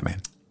ugly Batman.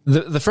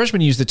 The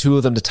Frenchmen use the two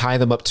of them to tie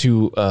them up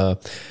to a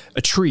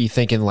tree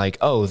thinking like,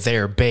 oh,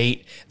 they're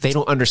bait. They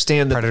don't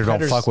understand that Predator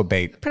don't fuck with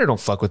bait. Predator don't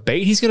fuck with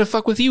bait. He's going to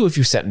fuck with you if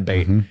you set in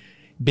bait.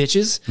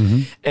 Bitches.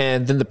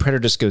 And then the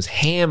Predator just goes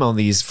ham on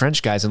these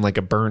French guys in like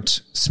a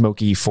burnt,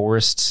 smoky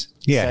forest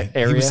area.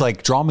 He was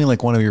like, draw me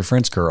like one of your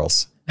French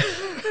girls.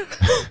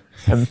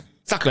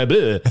 Sacre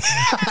bleu.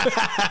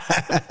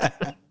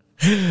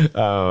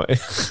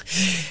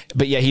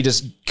 But yeah, he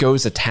just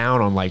goes to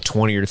town on like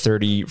 20 or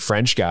 30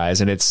 French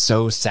guys, and it's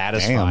so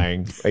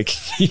satisfying. Damn. Like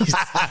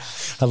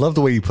I love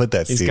the way you put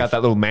that. He's got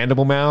that little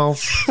mandible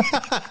mouth.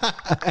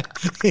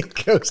 He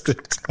goes to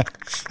town.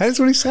 That's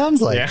what he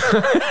sounds like. Yeah.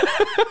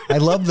 I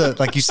love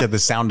like you said, the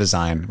sound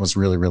design was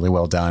really, really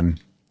well done.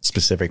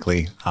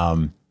 Specifically,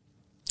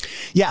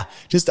 yeah,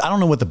 just I don't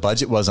know what the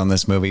budget was on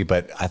this movie,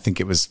 but I think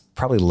it was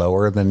probably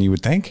lower than you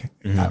would think.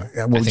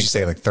 What would you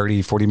say, like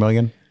 30, 40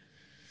 million?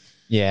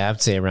 Yeah, I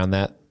would say around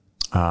that.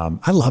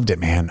 I loved it,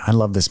 man. I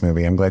love this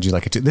movie. I'm glad you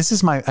like it too.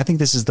 I think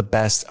this is the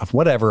best of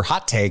whatever.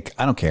 Hot take.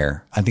 I don't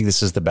care. I think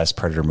this is the best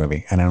Predator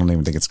movie, and I don't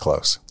even think it's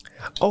close.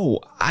 Oh,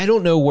 I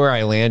don't know where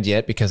I land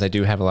yet because I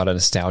do have a lot of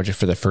nostalgia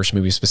for the first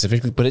movie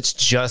specifically, but it's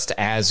just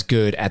as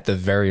good at the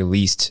very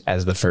least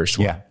as the first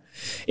one. Yeah.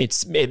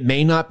 It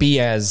may not be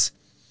as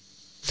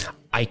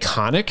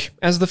iconic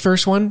as the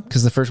first one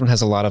because the first one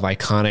has a lot of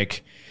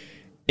iconic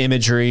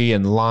imagery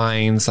and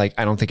lines. Like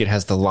I don't think it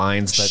has the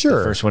lines that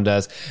the first one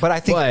does. But I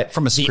think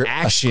from a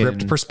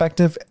script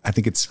perspective, I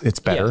think it's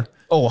better. Yeah.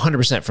 Oh,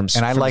 100% from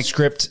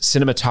script,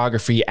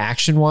 cinematography,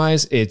 action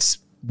wise, it's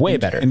way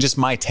better. And just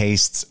my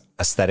tastes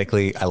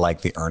aesthetically, I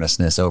like the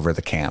earnestness over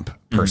the camp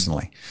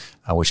personally,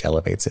 which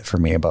elevates it for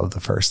me above the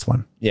first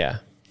one. Yeah.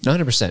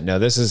 100%. No,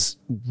 this is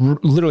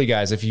literally,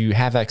 guys, if you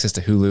have access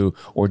to Hulu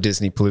or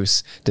Disney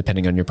Plus,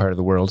 depending on your part of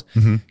the world,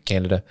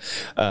 Canada,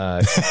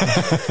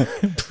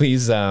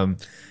 please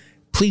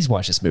please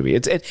watch this movie.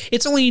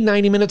 It's only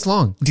 90 minutes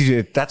long.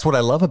 Dude, that's what I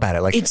love about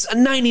it. Like, It's a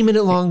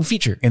 90-minute long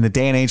feature. in the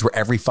day and age where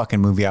every fucking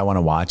movie I want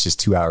to watch is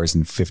 2 hours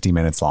and 50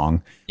 minutes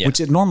long, which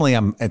normally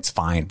it's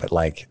fine, but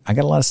like I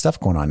got a lot of stuff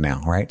going on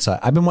now, right? So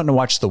I've been wanting to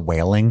watch The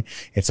Wailing.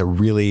 It's a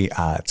really,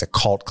 it's a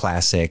cult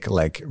classic,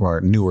 like, or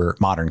newer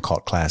modern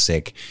cult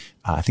classic.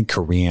 I think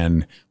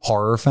Korean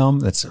horror film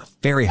that's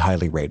very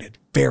highly rated.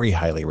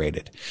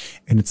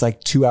 And it's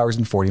like 2 hours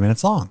and 40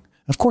 minutes long.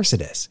 Of course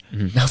it is.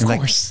 Of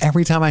course.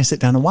 Every time I sit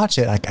down and watch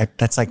it,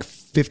 that's like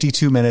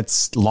 52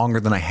 minutes longer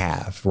than I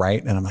have.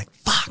 Right. And I'm like,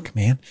 fuck,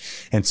 man.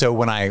 And so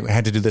when I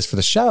had to do this for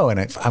the show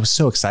and I was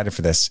so excited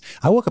for this,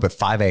 I woke up at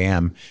 5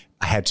 a.m.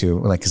 I had to,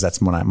 like, cause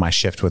that's when my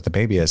shift with the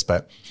baby is.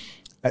 But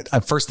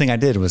first thing I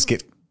did was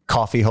get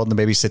coffee, holding the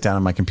baby, sit down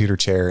in my computer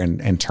chair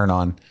and turn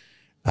on,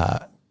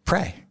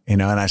 Pray,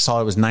 and I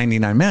saw it was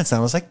 99 minutes and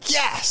I was like,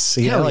 yes,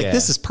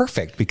 this is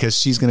perfect because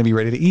she's going to be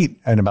ready to eat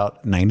in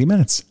about 90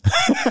 minutes.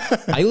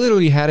 I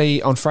literally had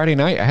on Friday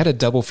night, I had a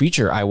double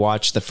feature. I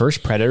watched the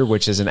first Predator,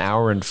 which is an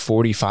hour and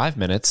 45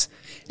 minutes.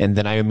 And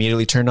then I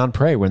immediately turned on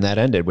Prey when that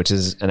ended, which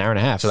is an hour and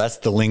a half. So that's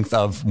the length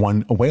of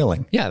one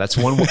Wailing. Yeah, that's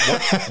one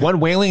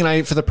Wailing.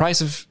 And for the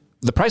price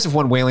of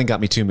one Wailing got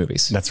me 2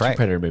 movies. That's right. 2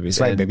 Predator movies.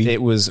 That's right, baby.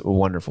 It was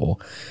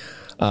wonderful.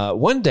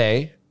 One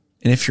day,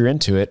 and if you're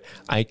into it,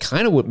 I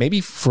kind of would,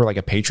 maybe for like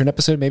a patron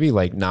episode, maybe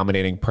like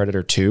nominating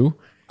Predator 2.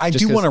 I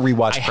do want to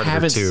rewatch Predator 2. I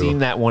haven't seen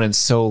that one in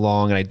so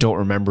long and I don't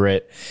remember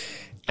it.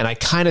 And I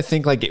kind of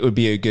think like it would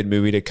be a good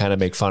movie to kind of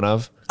make fun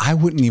of. I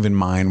wouldn't even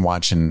mind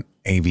watching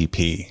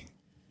AVP.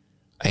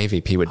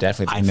 AVP would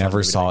definitely be I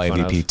never saw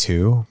AVP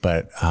 2,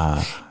 but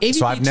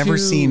so I've never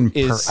seen,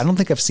 I don't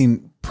think I've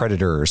seen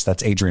Predators.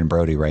 That's Adrian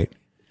Brody, right?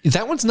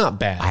 That one's not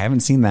bad. I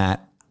haven't seen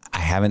that. I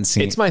haven't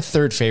seen. It's my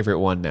 3rd favorite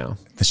one now.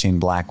 The Shane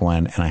Black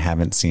one, and I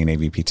haven't seen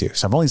AVP 2.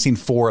 So I've only seen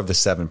 4 of the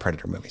 7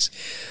 Predator movies.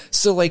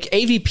 So like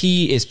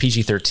AVP is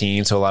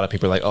PG-13, so a lot of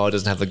people are like, oh, it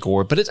doesn't have the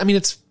gore, but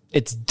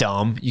it's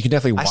dumb. You can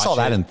definitely watch it. I saw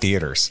that in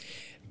theaters.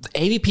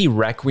 AVP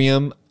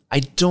Requiem, I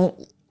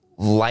don't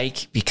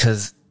like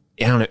because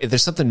I don't know,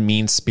 there's something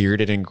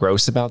mean-spirited and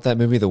gross about that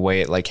movie, the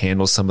way it like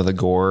handles some of the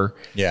gore.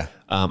 Yeah.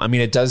 I mean,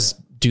 it does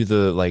do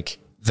the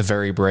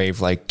very brave,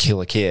 like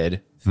kill a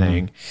kid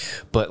thing,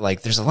 but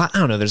like there's a lot, I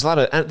don't know, there's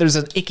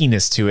an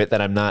ickiness to it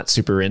that I'm not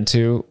super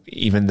into,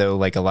 even though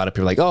like a lot of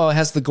people are like, oh, it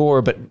has the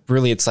gore, but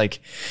really it's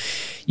like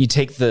you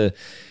take the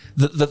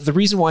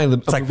reason why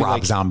it's like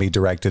Rob Zombie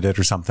directed it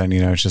or something,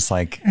 it's just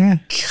like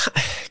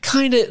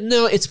kind of.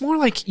 No, it's more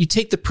like you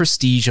take the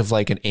prestige of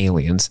like an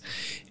Aliens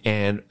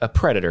and a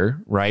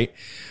Predator, right?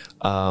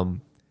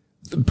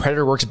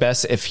 Predator works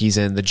best if he's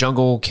in the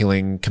jungle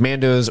killing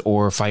commandos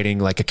or fighting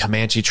like a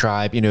Comanche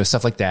tribe,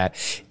 stuff like that.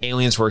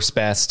 Aliens works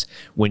best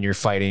when you're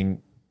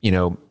fighting,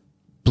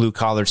 blue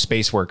collar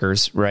space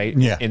workers, right?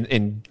 Yeah.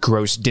 In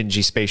gross,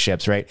 dingy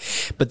spaceships, right?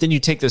 But then you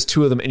take those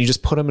 2 of them and you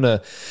just put them in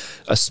a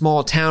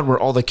small town where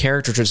all the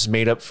characters are just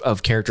made up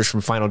of characters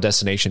from Final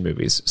Destination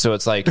movies. So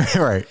it's like,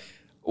 right.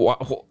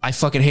 I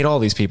fucking hate all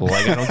these people.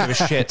 Like, I don't give a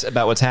shit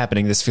about what's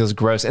happening. This feels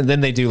gross. And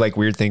then they do like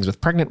weird things with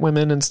pregnant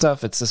women and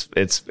stuff.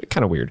 It's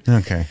kind of weird.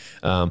 Okay.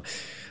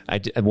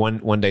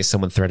 One day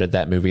someone threaded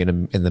that movie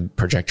in the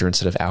projector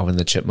instead of Alvin and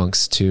the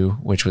Chipmunks 2,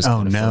 which was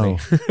funny.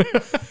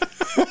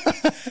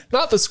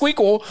 Not the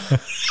squeakquel.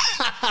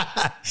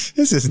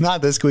 This is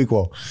not the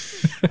squeakquel.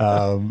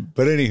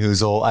 But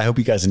anywho, I hope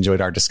you guys enjoyed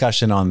our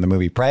discussion on the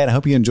movie Prey, and I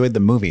hope you enjoyed the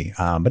movie.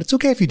 But it's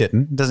okay if you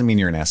didn't. It doesn't mean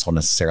you're an asshole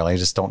necessarily.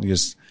 Just don't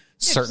use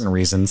certain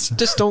reasons.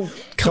 Just don't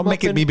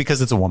make it be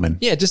because it's a woman.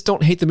 Yeah, just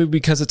don't hate the movie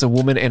because it's a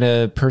woman and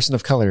a person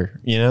of color,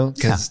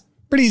 because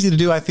pretty easy to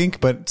do, I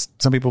think, but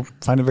some people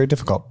find it very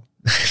difficult.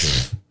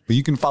 But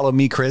you can follow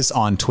me, Chris,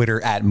 on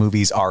Twitter at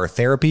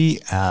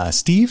MoviesAreTherapy.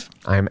 Steve?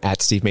 I'm at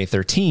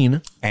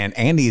SteveMay13. And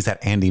Andy is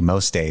at Andy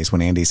most days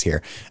when Andy's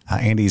here.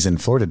 Andy's in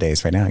Florida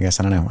days right now, I guess.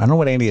 I don't know. I don't know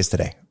what Andy is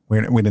today. We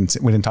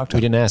didn't talk to him.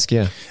 We didn't ask,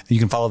 yeah. You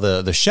can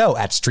follow the show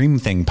at Stream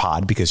Thing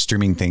Pod because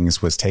Streaming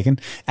Things was taken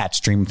at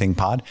Stream Thing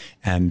Pod.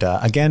 And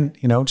again,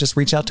 just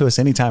reach out to us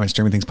anytime at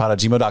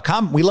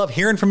streamingthingspod@gmail.com. We love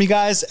hearing from you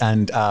guys.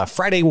 And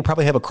Friday, we'll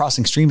probably have a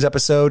Crossing Streams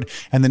episode.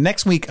 And the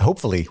next week,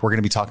 hopefully, we're going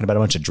to be talking about a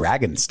bunch of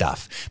dragon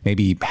stuff.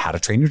 Maybe How to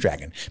Train Your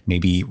Dragon.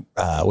 Maybe,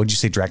 what did you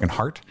say, Dragon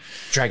Heart?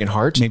 Dragon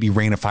Heart? Maybe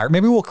Reign of Fire.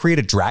 Maybe we'll create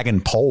a dragon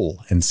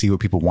poll and see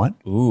what people want.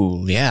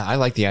 Ooh, yeah. I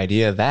like the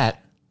idea of that.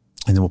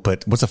 And then we'll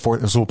put a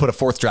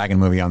 4th dragon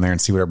movie on there and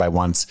see what everybody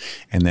wants.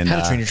 And then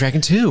How to Train Your Dragon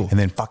 2. And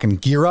then fucking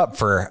gear up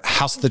for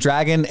House of the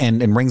Dragon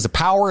and Rings of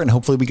Power. And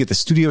hopefully we get the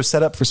studio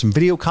set up for some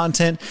video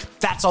content.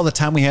 That's all the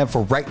time we have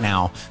for right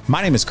now.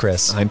 My name is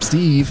Chris. I'm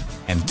Steve.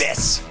 And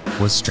this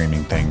was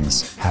Streaming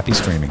Things. Happy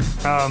streaming.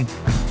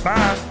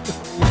 Bye.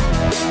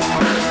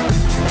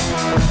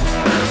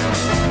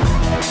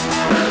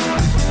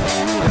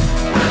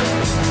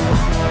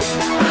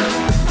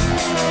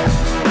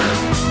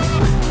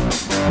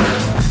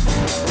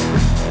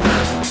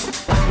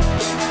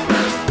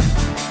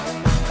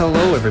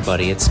 Hello,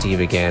 everybody. It's Steve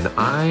again.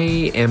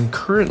 I am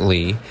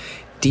currently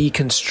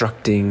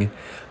deconstructing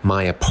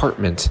my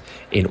apartment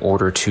in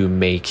order to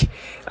make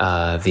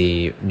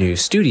the new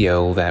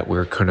studio that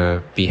we're going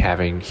to be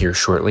having here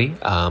shortly.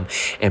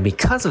 And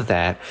because of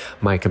that,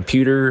 my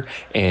computer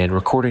and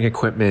recording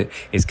equipment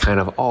is kind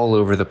of all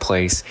over the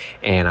place.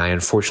 And I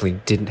unfortunately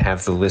didn't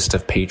have the list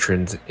of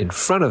patrons in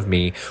front of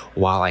me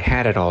while I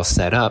had it all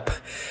set up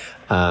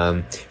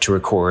to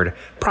record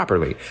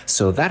properly.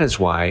 So that is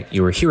why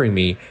you are hearing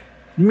me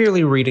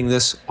merely reading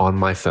this on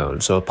my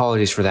phone. So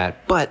apologies for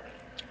that, but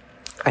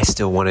I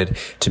still wanted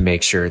to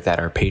make sure that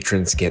our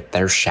patrons get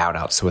their shout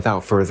out. So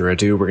without further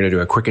ado, we're going to do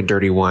a quick and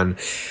dirty one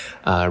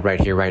right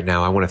here, right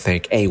now. I want to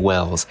thank A.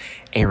 Wells,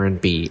 Aaron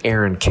B,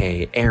 Aaron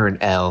K, Aaron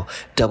L,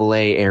 Double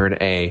A, Aaron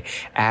A,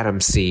 Adam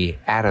C,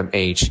 Adam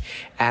H,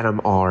 Adam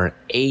R,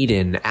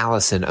 Aiden,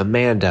 Allison,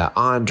 Amanda,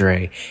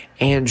 Andre,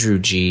 Andrew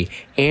G,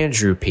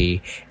 Andrew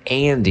P,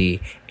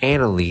 Andy,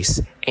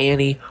 Annalise,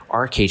 Annie,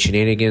 RK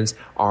Shenanigans,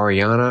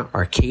 Ariana,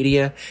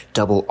 Arcadia,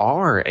 Double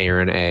R,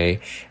 Aaron A,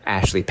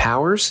 Ashley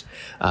Powers.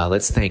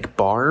 Let's thank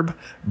Barb,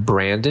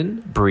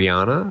 Brandon,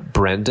 Brianna,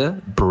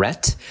 Brenda,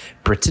 Brett,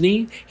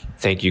 Brittany.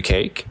 Thank you,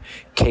 Cake,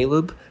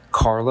 Caleb,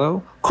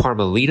 Carlo,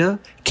 Carmelita,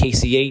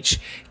 KCH,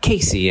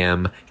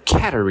 KCM,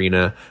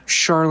 Katarina,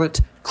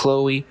 Charlotte,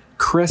 Chloe,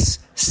 Chris,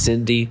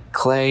 Cindy,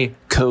 Clay,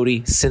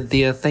 Cody,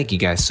 Cynthia. Thank you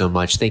guys so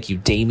much. Thank you,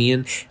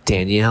 Damien,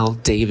 Danielle,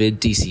 David,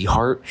 DC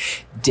Hart,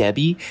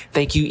 Debbie.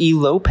 Thank you, E.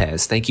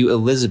 Lopez. Thank you,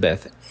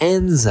 Elizabeth,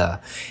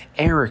 Enza,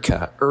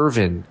 Erica,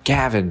 Irvin,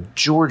 Gavin,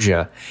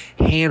 Georgia,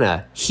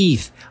 Hannah,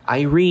 Heath,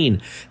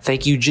 Irene.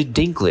 Thank you,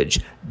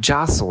 Dinklage,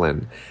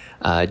 Jocelyn,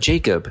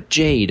 Jacob,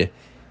 Jade,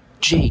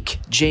 Jake,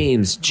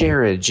 James,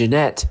 Jared,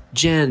 Jeanette,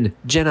 Jen,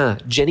 Jenna,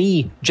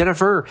 Jenny,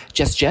 Jennifer,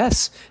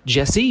 Jess,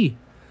 Jesse.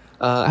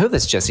 I hope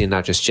that's Jesse and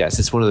not just Jess.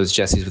 It's one of those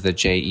Jessies with a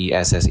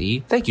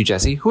Jesse. Thank you,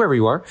 Jesse. Whoever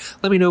you are,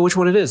 let me know which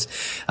one it is.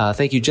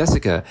 Thank you,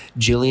 Jessica,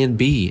 Jillian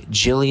B,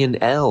 Jillian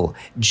L,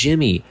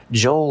 Jimmy,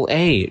 Joel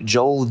A,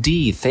 Joel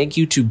D. Thank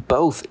you to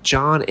both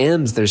John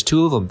M's. There's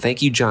two of them.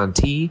 Thank you, John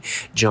T,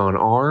 John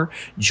R,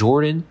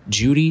 Jordan,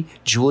 Judy,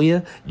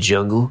 Julia,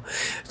 Jungle,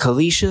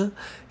 Kalisha,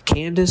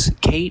 Candace,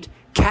 Kate,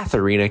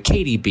 Katharina,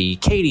 Katie B,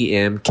 Katie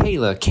M,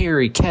 Kayla,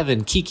 Carrie,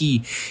 Kevin, Kiki,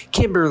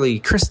 Kimberly,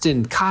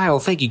 Kristen,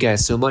 Kyle. Thank you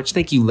guys so much.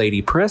 Thank you,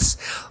 Lady Priss,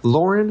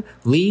 Lauren,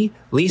 Lee,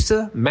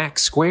 Lisa,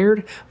 Max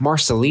Squared,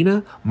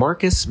 Marcelina,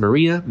 Marcus,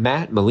 Maria,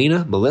 Matt,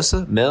 Melina,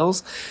 Melissa,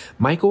 Mel's,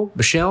 Michael,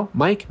 Michelle,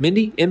 Mike,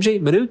 Mindy, MJ,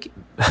 Monique.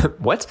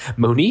 What?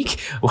 Monique?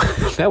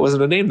 That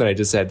wasn't a name that I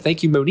just said.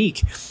 Thank you,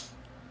 Monique.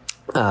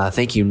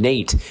 Thank you,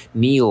 Nate,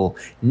 Neil,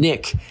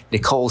 Nick,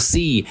 Nicole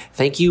C.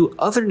 Thank you,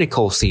 other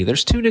Nicole C.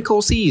 There's two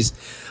Nicole C's.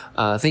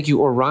 Thank you,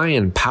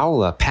 Orion,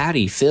 Paula,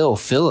 Patty, Phil,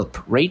 Philip,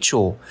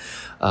 Rachel,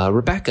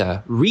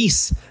 Rebecca,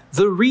 Reese,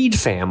 the Reed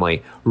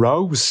family,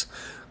 Rose,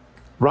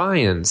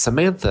 Ryan,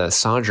 Samantha,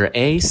 Sandra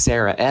A,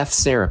 Sarah F,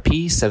 Sarah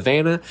P,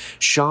 Savannah,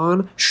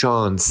 Sean,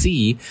 Sean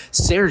C,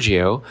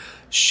 Sergio,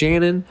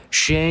 Shannon,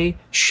 Shay,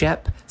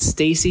 Shep,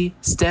 Stacy,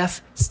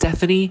 Steph,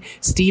 Stephanie,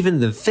 Stephen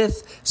the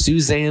Fifth,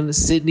 Suzanne,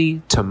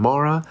 Sydney,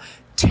 Tamara,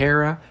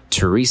 Tara,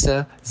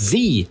 Teresa,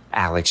 the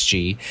Alex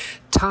G,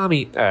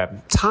 Tommy,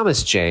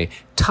 Thomas J,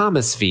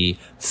 Thomas V,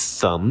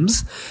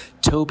 Thumbs,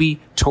 Toby,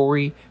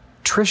 Tori,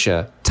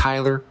 Trisha,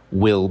 Tyler,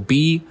 Will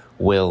B,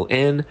 Will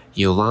N,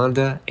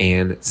 Yolanda,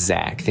 and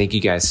Zach. Thank you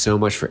guys so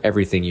much for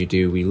everything you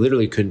do. We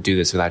literally couldn't do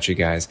this without you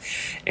guys,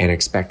 and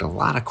expect a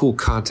lot of cool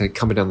content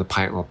coming down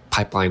the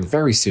pipeline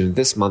very soon.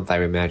 This month,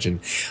 I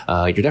imagine.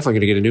 You're definitely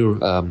going to get a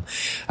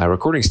new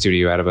recording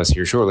studio out of us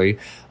here shortly,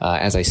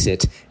 as I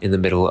sit in the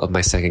middle of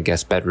my second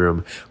guest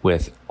bedroom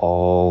with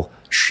all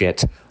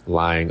shit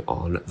lying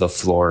on the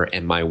floor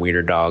and my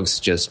wiener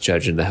dogs just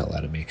judging the hell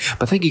out of me.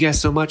 But thank you guys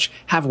so much.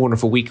 Have a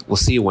wonderful week. We'll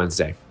see you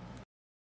Wednesday.